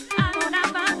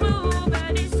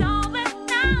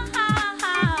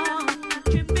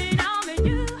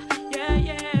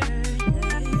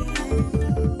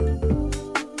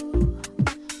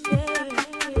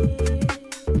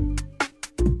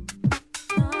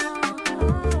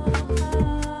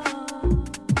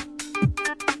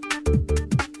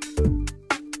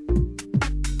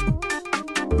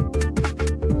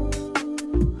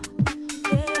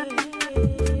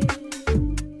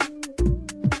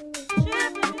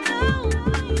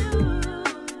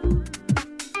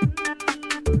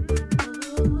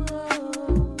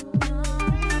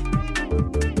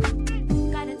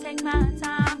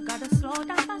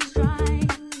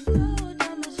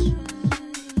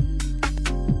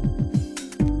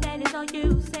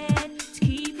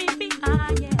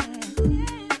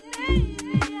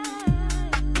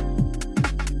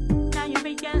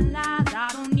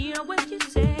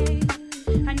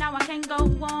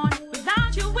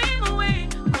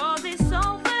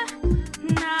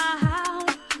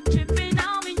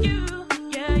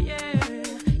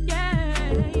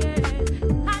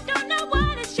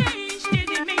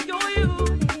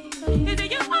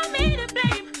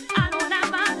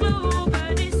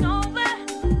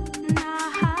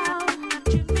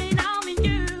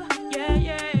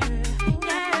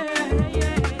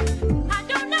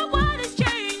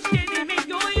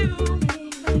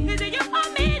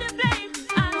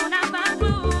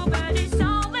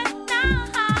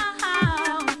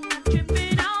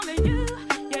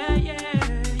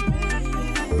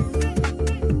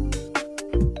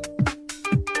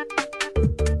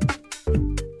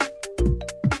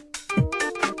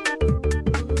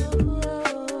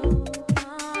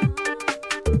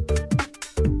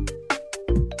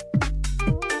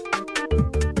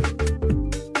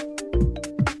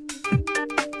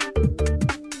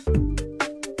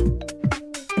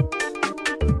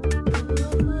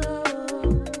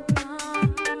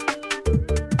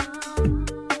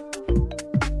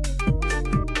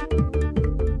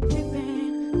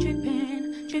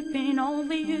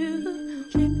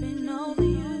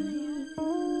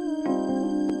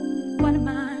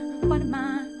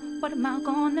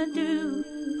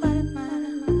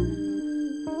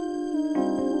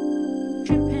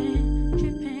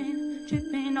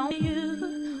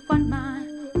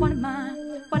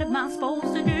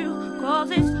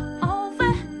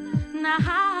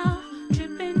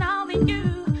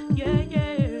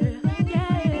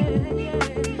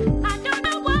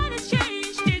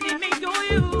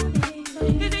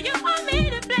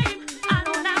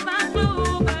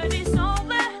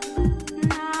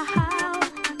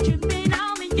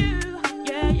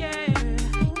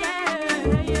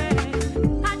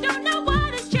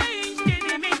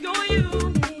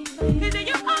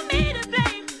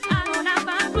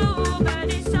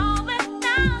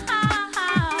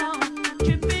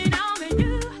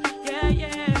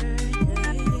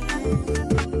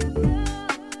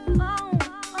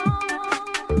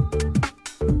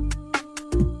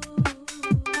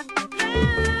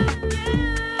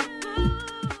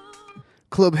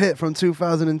 club hit from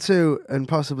 2002 and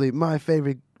possibly my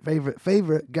favorite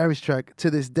garage track to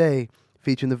this day,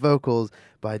 featuring the vocals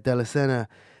by Della Sena.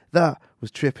 That was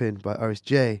Trippin' by Oris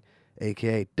J,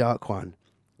 aka Dark One,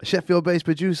 a Sheffield-based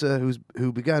producer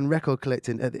who began record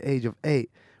collecting at the age of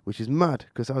 8, which is mad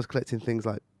because I was collecting things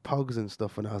like Pogs and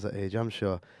stuff when I was that age, I'm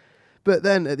sure. But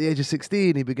then at the age of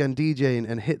 16, he began DJing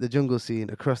and hit the jungle scene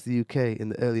across the UK in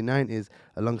the early 90s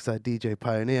alongside DJ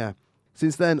Pioneer.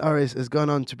 Since then, Oris has gone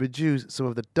on to produce some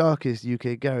of the darkest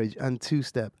UK garage and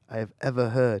two-step I have ever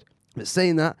heard. But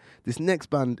saying that, this next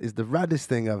band is the raddest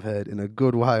thing I've heard in a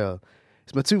good while.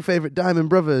 It's my two favourite Diamond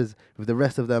Brothers with the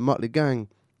rest of their motley gang.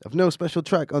 I've no special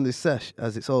track on this sesh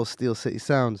as it's all Steel City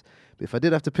sounds, but if I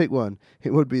did have to pick one,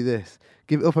 it would be this.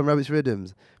 Give it up on Rabbit's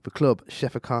Riddims for Club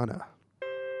Sheffield.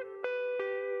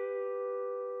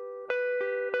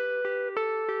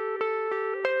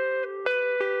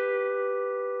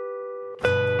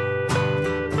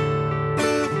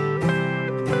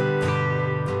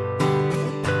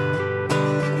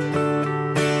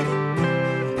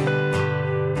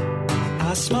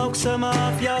 Some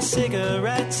of your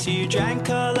cigarettes, you drank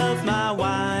all of my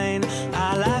wine.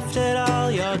 I laughed at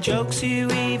all your jokes, you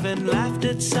even laughed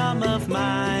at some of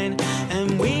mine.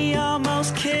 And we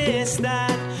almost kissed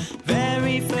that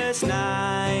very first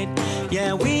night.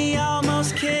 Yeah, we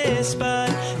almost kissed, but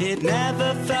it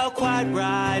never felt quite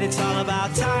right. It's all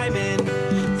about timing,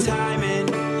 timing,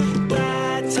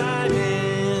 bad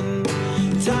timing,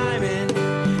 timing,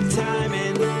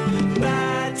 timing,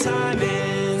 bad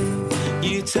timing.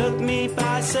 You took me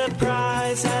by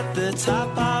surprise at the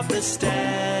top of the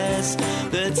stairs.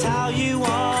 The towel you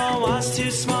wore was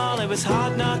too small, it was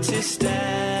hard not to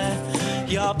stare.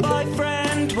 Your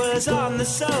boyfriend was on the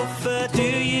sofa, do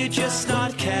you just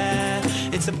not care?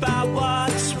 It's about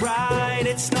what's right,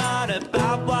 it's not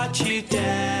about what you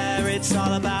dare. It's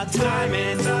all about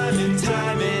timing, timing,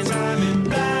 timing, timing,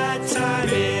 bad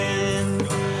timing,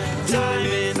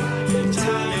 timing,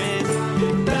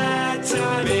 timing, bad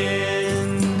timing.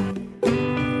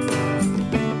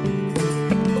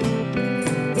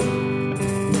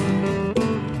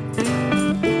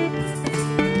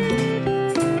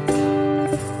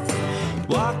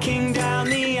 Walking down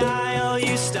the aisle,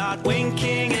 you start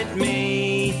winking at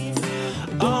me.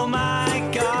 Oh my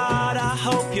God, I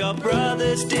hope your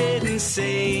brothers didn't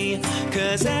see,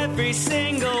 'cause every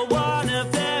single one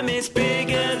of them is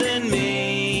bigger than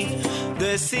me.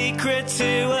 The secret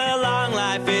to a long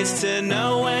life is to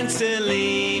know when to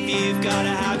leave. You've gotta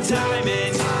have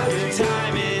timing, timing,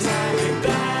 timing,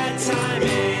 bad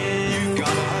timing. You've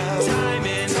gotta have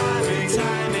timing, timing,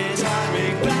 timing,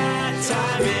 timing, bad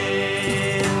timing.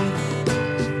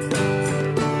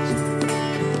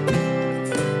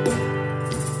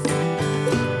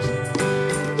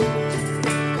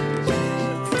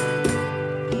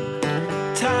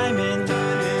 Timing,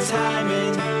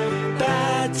 timing,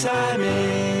 bad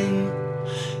timing,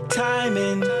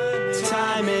 timing,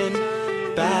 timing,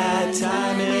 bad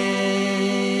timing.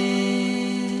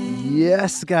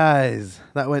 Yes, guys,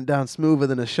 that went down smoother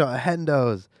than a shot of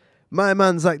Hendo's. My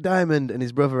man Zach Diamond and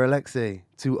his brother Alexei,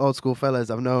 two old school fellas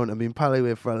I've known and been pally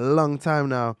with for a long time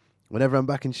now. Whenever I'm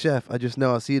back in Chef, I just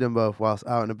know I'll see them both whilst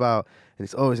out and about, and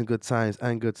it's always in good times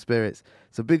and good spirits.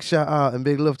 So big shout out and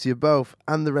big love to you both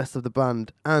and the rest of the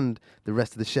band and the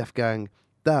rest of the Chef gang.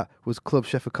 That was Club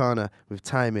Sheffield with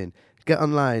Timing. Get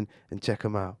online and check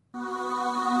them out.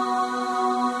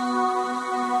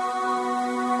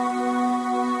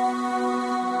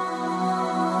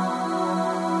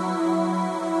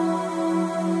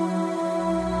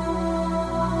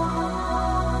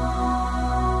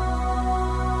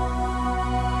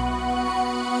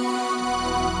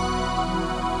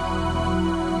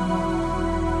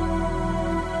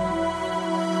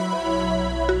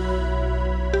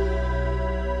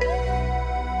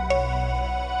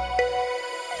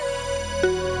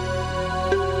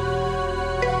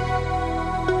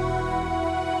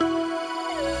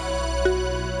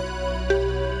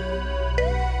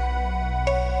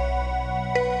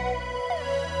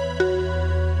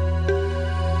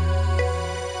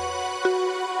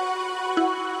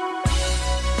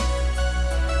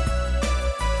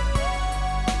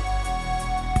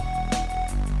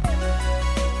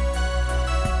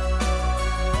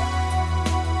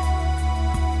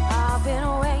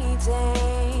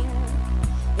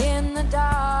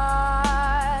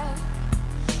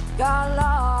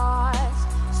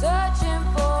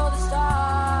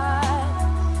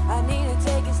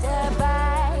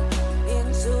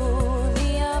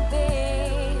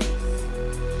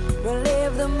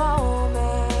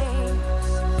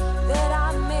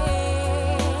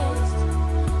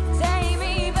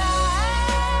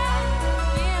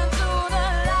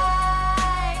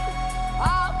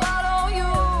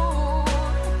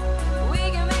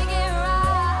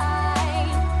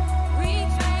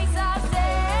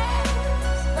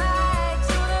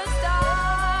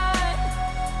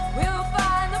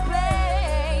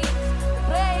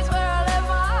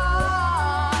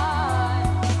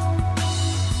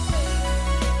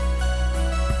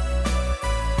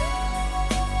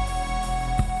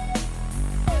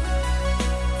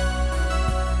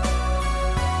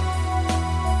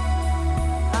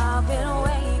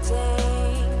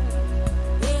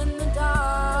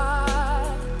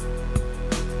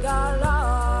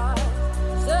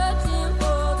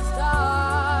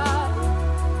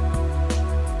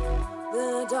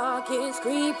 dark is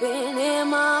creeping in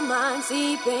my mind,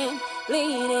 seeping,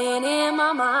 bleeding in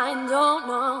my mind. Don't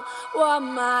know what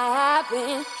might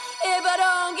happen if I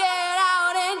don't get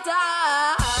out in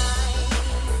time.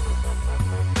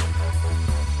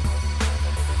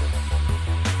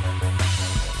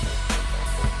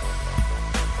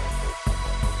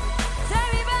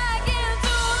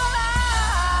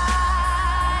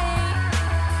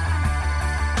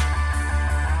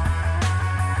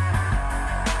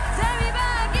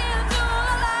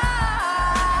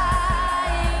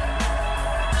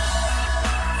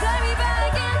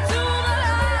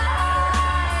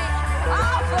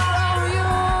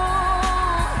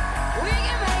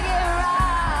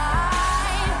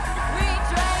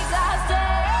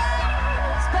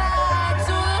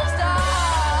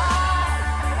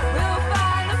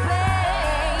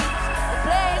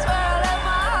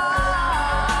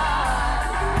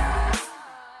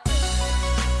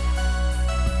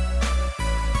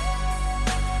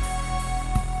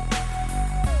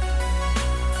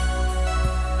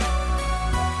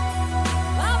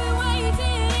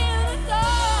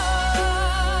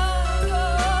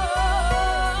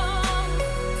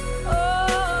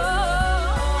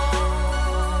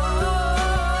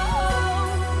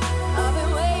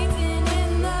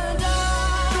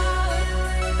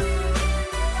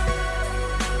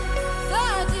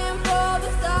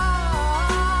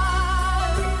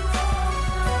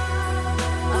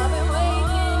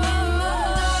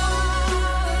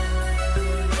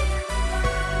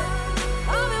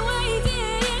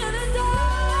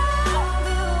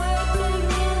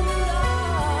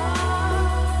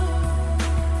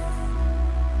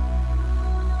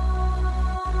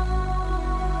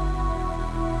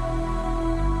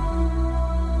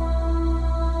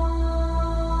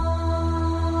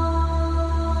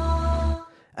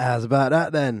 How's about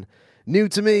that then? New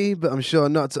to me, but I'm sure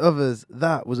not to others.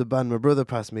 That was a band my brother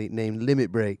passed me named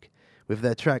Limit Break with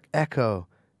their track Echo.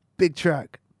 Big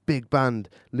track, big band.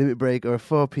 Limit Break are a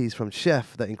four-piece from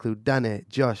Chef that include Danny,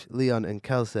 Josh, Leon and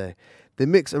Kelsey. They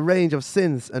mix a range of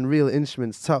synths and real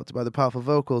instruments topped by the powerful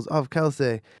vocals of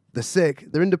Kelsey. They're sick,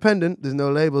 they're independent, there's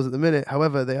no labels at the minute.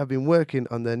 However, they have been working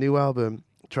on their new album,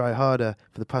 Try Harder,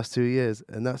 for the past 2 years,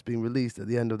 and that's been released at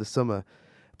the end of the summer.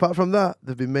 Apart from that,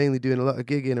 they've been mainly doing a lot of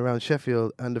gigging around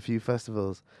Sheffield and a few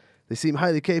festivals. They seem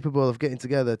highly capable of getting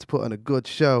together to put on a good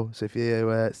show, so if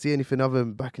you see anything of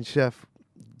them back in Sheff,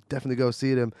 definitely go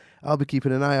see them. I'll be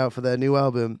keeping an eye out for their new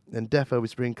album, and defo will be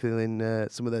sprinkling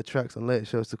some of their tracks on later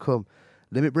shows to come.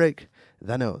 Limit Break,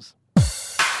 that knows.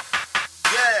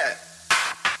 Yeah,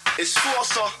 it's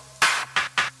Forcer.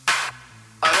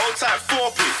 An old type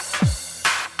 4-piece.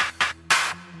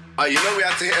 You know we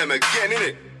had to hit him again,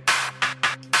 innit?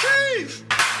 Jeez!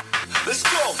 Let's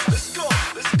go, let's go,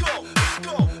 let's go, let's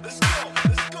go, let's go,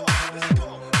 let's go, let's go,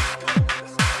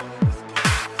 let's go,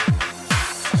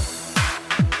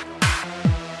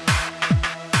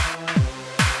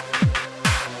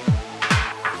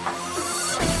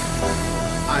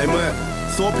 I'm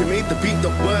Soapy made the beat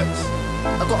that works.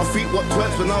 I got a freak what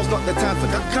twerks, but now's not the time for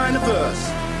that kind of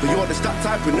verse. But you're this that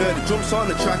type of nerd that jumps on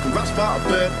the track and raps about a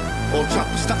bird. Or trap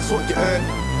with stacks what you earn.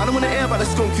 I don't wanna hear about the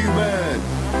skunk you burn.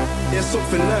 Here's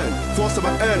something learned. Force of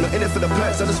my earn, not in it for the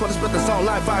perks. I just wanna spread the sound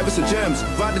like virus and germs.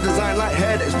 Ride the design like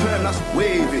hair that is perm, that's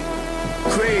wavy.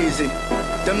 Crazy.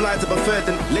 Them lines are preferred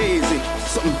than lazy.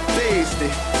 Something tasty.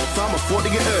 Found my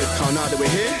 40 get heard. Can't now that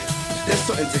we're here, there's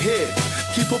something to hear.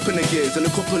 Keep up in the gears, in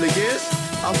a couple of years,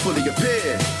 I'll fully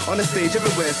appear. On the stage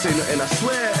everywhere, say nothing, I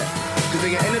swear. Cause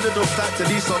they get any of the dope start to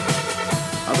these some.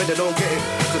 I bet they don't get it,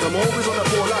 cause I'm always on the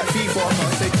ball like FIFA.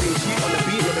 I say clean sheet on the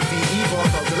beat, not the VE bar.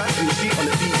 Dogs like clean sheet on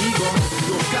the VE bar.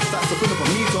 Your gas starts to pull up a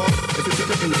meter. If it's a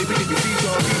in the ibby dibby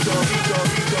feature.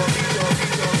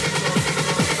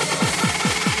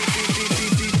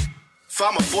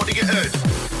 Farmer 40 get heard.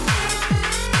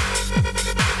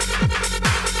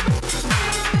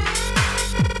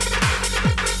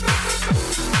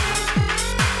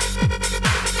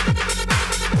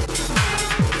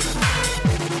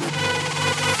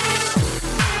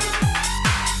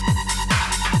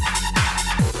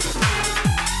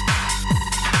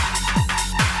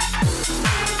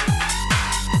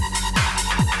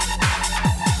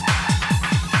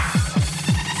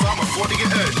 Farmer 40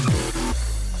 get heard.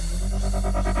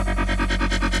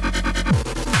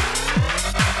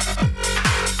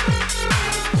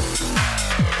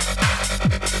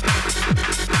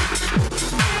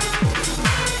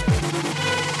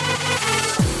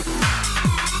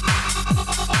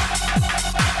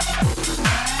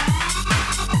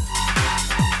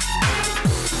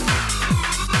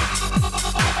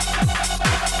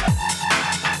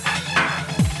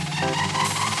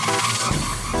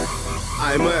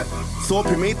 I'm so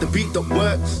he made the beat that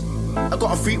works. I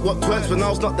got a freak what twerks, but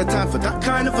now's not the time for that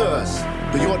kind of verse.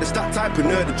 But you're just that type of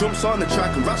nerd that jumps on the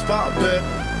track and raps about a bird.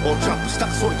 Or trap,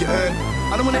 that's what you earn.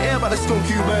 I don't wanna hear about the skunk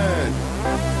you burn.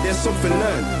 There's something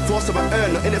learned, force of I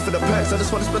earn, not in it for the perks. I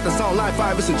just wanna spread the sound like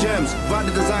fibers and gems. Write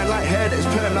the design like hair that is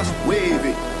perm, that's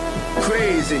wavy,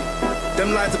 crazy.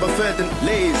 Them lines are preferred than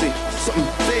lazy, something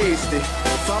tasty.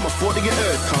 If I'm affording it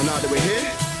heard, can't now that we're here,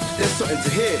 there's something to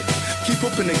hear. Keep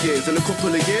up in the gears, in a couple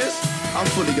of years, I'm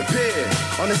fully appear.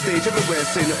 On the stage everywhere,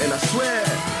 say nothing, I swear.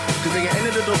 Cause they get any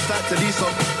of the dubs like to these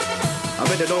up. I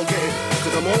bet they don't get it,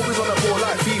 cause I'm always on the ball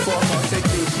like FIFA. Can't take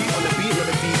clean sheet on the beat, not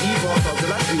the PE bar. Can't do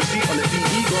like clean sheet on the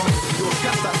DE bar. Your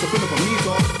gas starts to pull up on me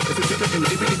bar. If it's a thing,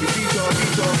 dibby dibby feature.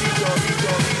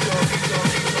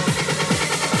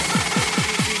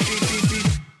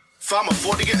 If I'm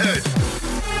affording it heard.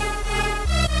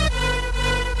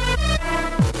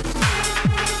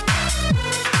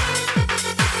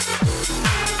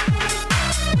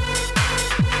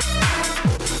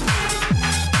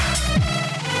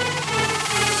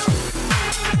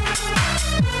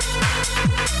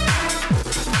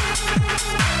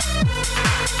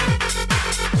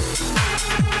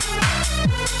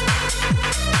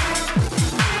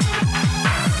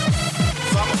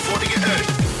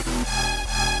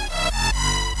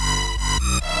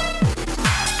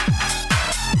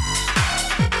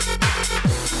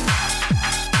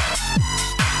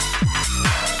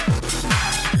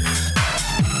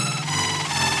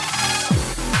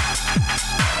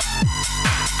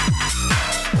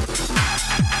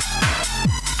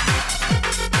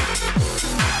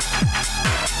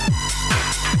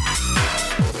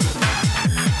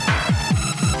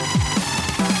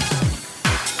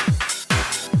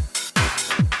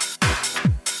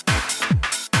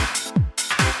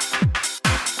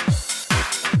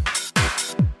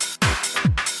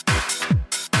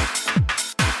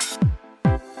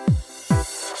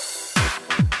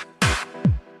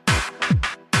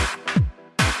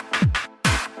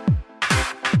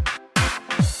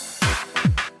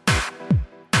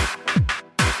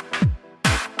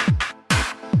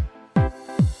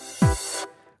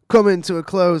 Coming to a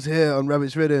close here on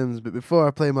Rabbit's Riddims, but before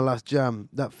I play my last jam,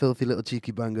 that filthy little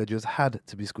cheeky banger just had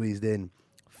to be squeezed in.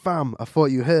 Fam, I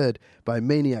Thought You Heard by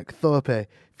Maniac Thorpe,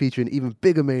 featuring even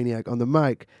bigger Maniac on the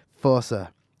mic,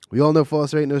 Forza. We all know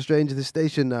Forza ain't no stranger to this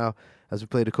station now, as we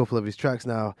played a couple of his tracks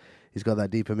now. He's got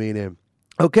that deeper meaning.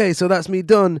 Okay, so that's me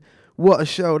done. What a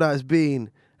show that has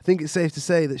been. I think it's safe to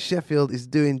say that Sheffield is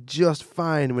doing just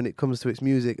fine when it comes to its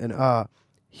music and art.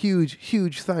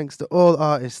 Huge thanks to all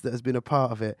artists that has been a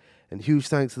part of it, and huge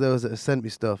thanks to those that have sent me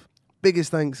stuff. Biggest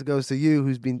thanks goes to you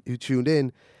who tuned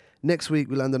in. Next week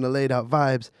we land on the laid out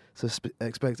vibes, so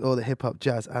expect all the hip hop,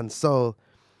 jazz and soul.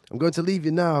 I'm going to leave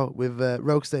you now with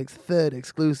Roguesteak's third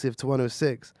exclusive to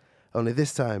 106, only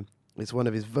this time it's one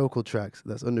of his vocal tracks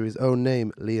that's under his own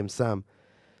name, Liam Sam.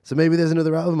 So maybe there's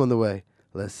another album on the way,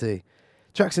 let's see.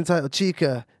 Track's entitled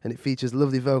Chica, and it features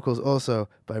lovely vocals also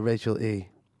by Rachel E.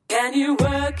 Can you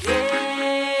work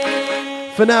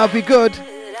it? For now, be good.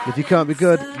 If you can't be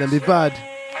good, then be bad.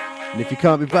 And if you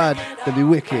can't be bad, then be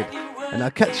wicked. And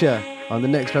I'll catch ya on the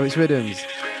next Rabbit's Riddims.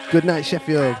 Good night,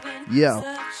 Sheffield. Yo.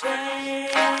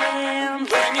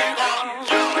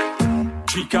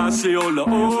 Chica say all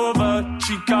over,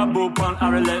 Chica boop on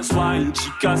our let's wine.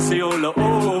 Chica say all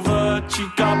over,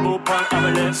 Chica boop on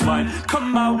our let's wine.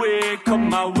 Come my way,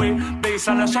 bass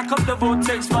and I shack up the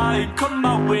vortex vibe. Come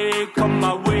my way, boom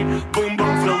boom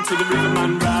flow to the rhythm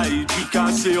and ride.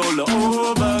 Chica say all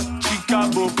over, Chica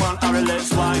boop on our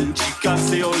let's wine. Chica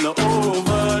say all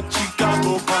over, Chica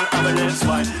boop on our let's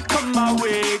wine. Come my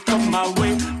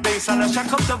way, bass and I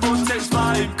shack up the vortex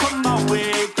vibe. Come my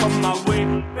way,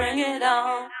 bring it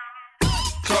on.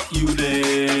 Clock you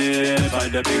there by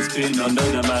the bass pin under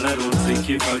the mallet, don't think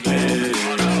you forget.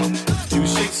 You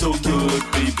shake so good,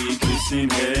 baby, glistening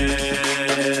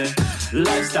hair.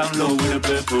 Lights down low with a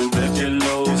purple, red,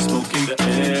 yellow, smoke in the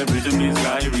air. Rhythm is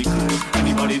diary cool.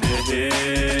 Anybody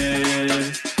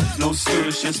there? No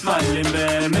search, just smiling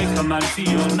there. Make a man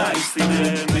feel nicely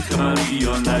there. Make a man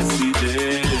feel nicely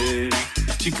there.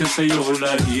 Chica say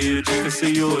hola here, chica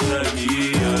say hola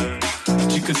here.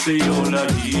 Chica say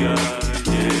hola here,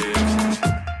 yeah.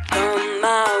 On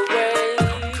my way,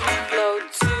 flow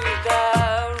to the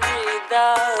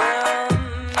rhythm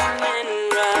and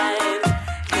ride.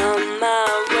 On my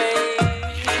way,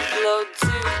 flow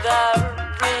to the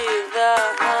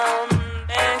rhythm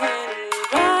and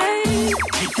ride.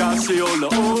 Chica say hola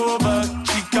over,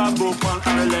 Chica boop on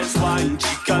our let's wine.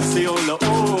 Chica say hola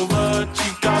over,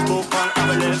 Chica boop on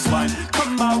our let's wine.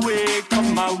 Come my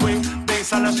way,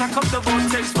 bass and I shack up the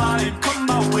vortex vibe. Come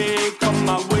my way,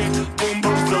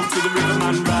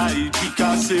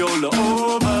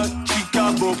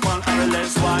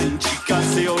 let's wine. Chica,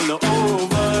 say all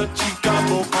over. Chica,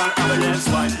 book on, let's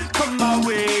wine. Come my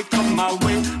way,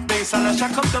 bass and I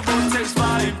shack up the vortex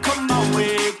vibe. Come my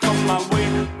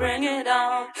way, bring it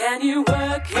on. Can you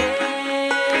work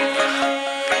it?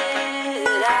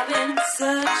 I've been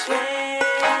searching.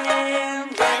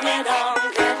 Bring it on.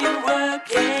 Can you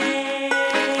work it?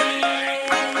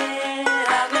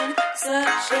 I've been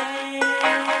searching.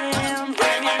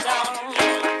 Bring it on.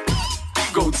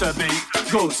 Go to bay,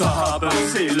 go to harbour,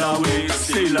 sail away,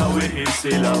 sail away,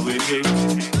 sail away.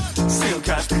 Sail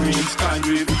catch breeze, kind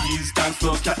with ease, dance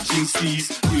floor catching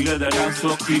steez. Queen of the dance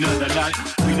floor, queen of the night,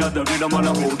 queen of the rhythm on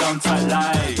a hold on tight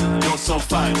line. You're so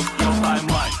fine, you're fine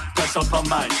wine. Press up on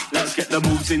mine, let's get the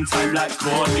moves in time like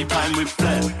Courtney Pine with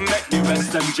flair. Make the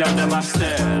rest them jam them a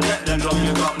stare. Let them know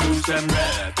you got moves them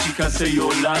rare. Chica say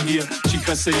hola here,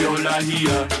 chica say hola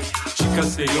here. Chica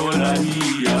say hola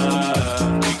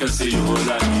here, chica say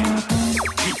hola here.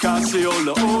 Chica say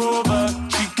hola over,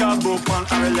 chica book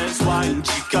on let's wine.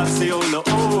 Chica say hola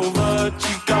over,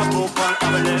 chica book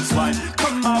on let's wine.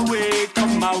 Come my way,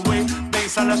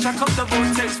 bass and I shack up the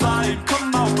vortex vibe.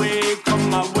 Come my way, boom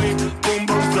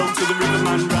boom flow to the rhythm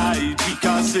and ride.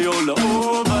 Chica say hola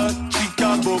over,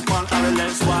 chica book on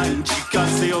let's wine. Chica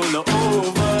say hola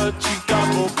over, chica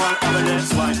book on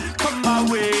let's wine. Come my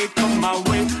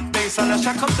way, bass and I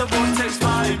shack up the vortex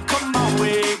vibe. Come my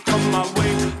way,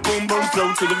 boom boom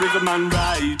flow to the rhythm and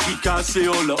ride. Chica say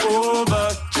hola over,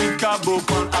 chica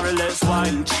book on let's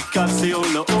wine. Chica say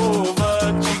hola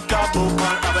over, chica book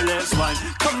on let's wine.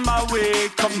 Come my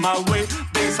way,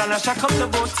 bass and I shack up the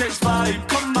vortex vibe.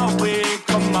 Come my way,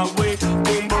 boom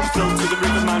boom flow to the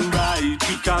rhythm and ride.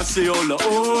 Chica say hola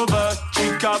over,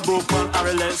 chica book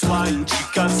on let's wine.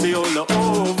 Chica say hola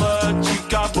over,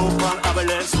 chica book on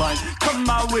let's wine. Come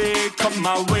my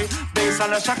way, bass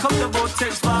and I shack up the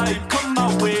vortex vibe. Come my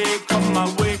way,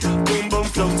 boom boom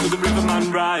flow to the rhythm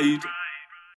and ride.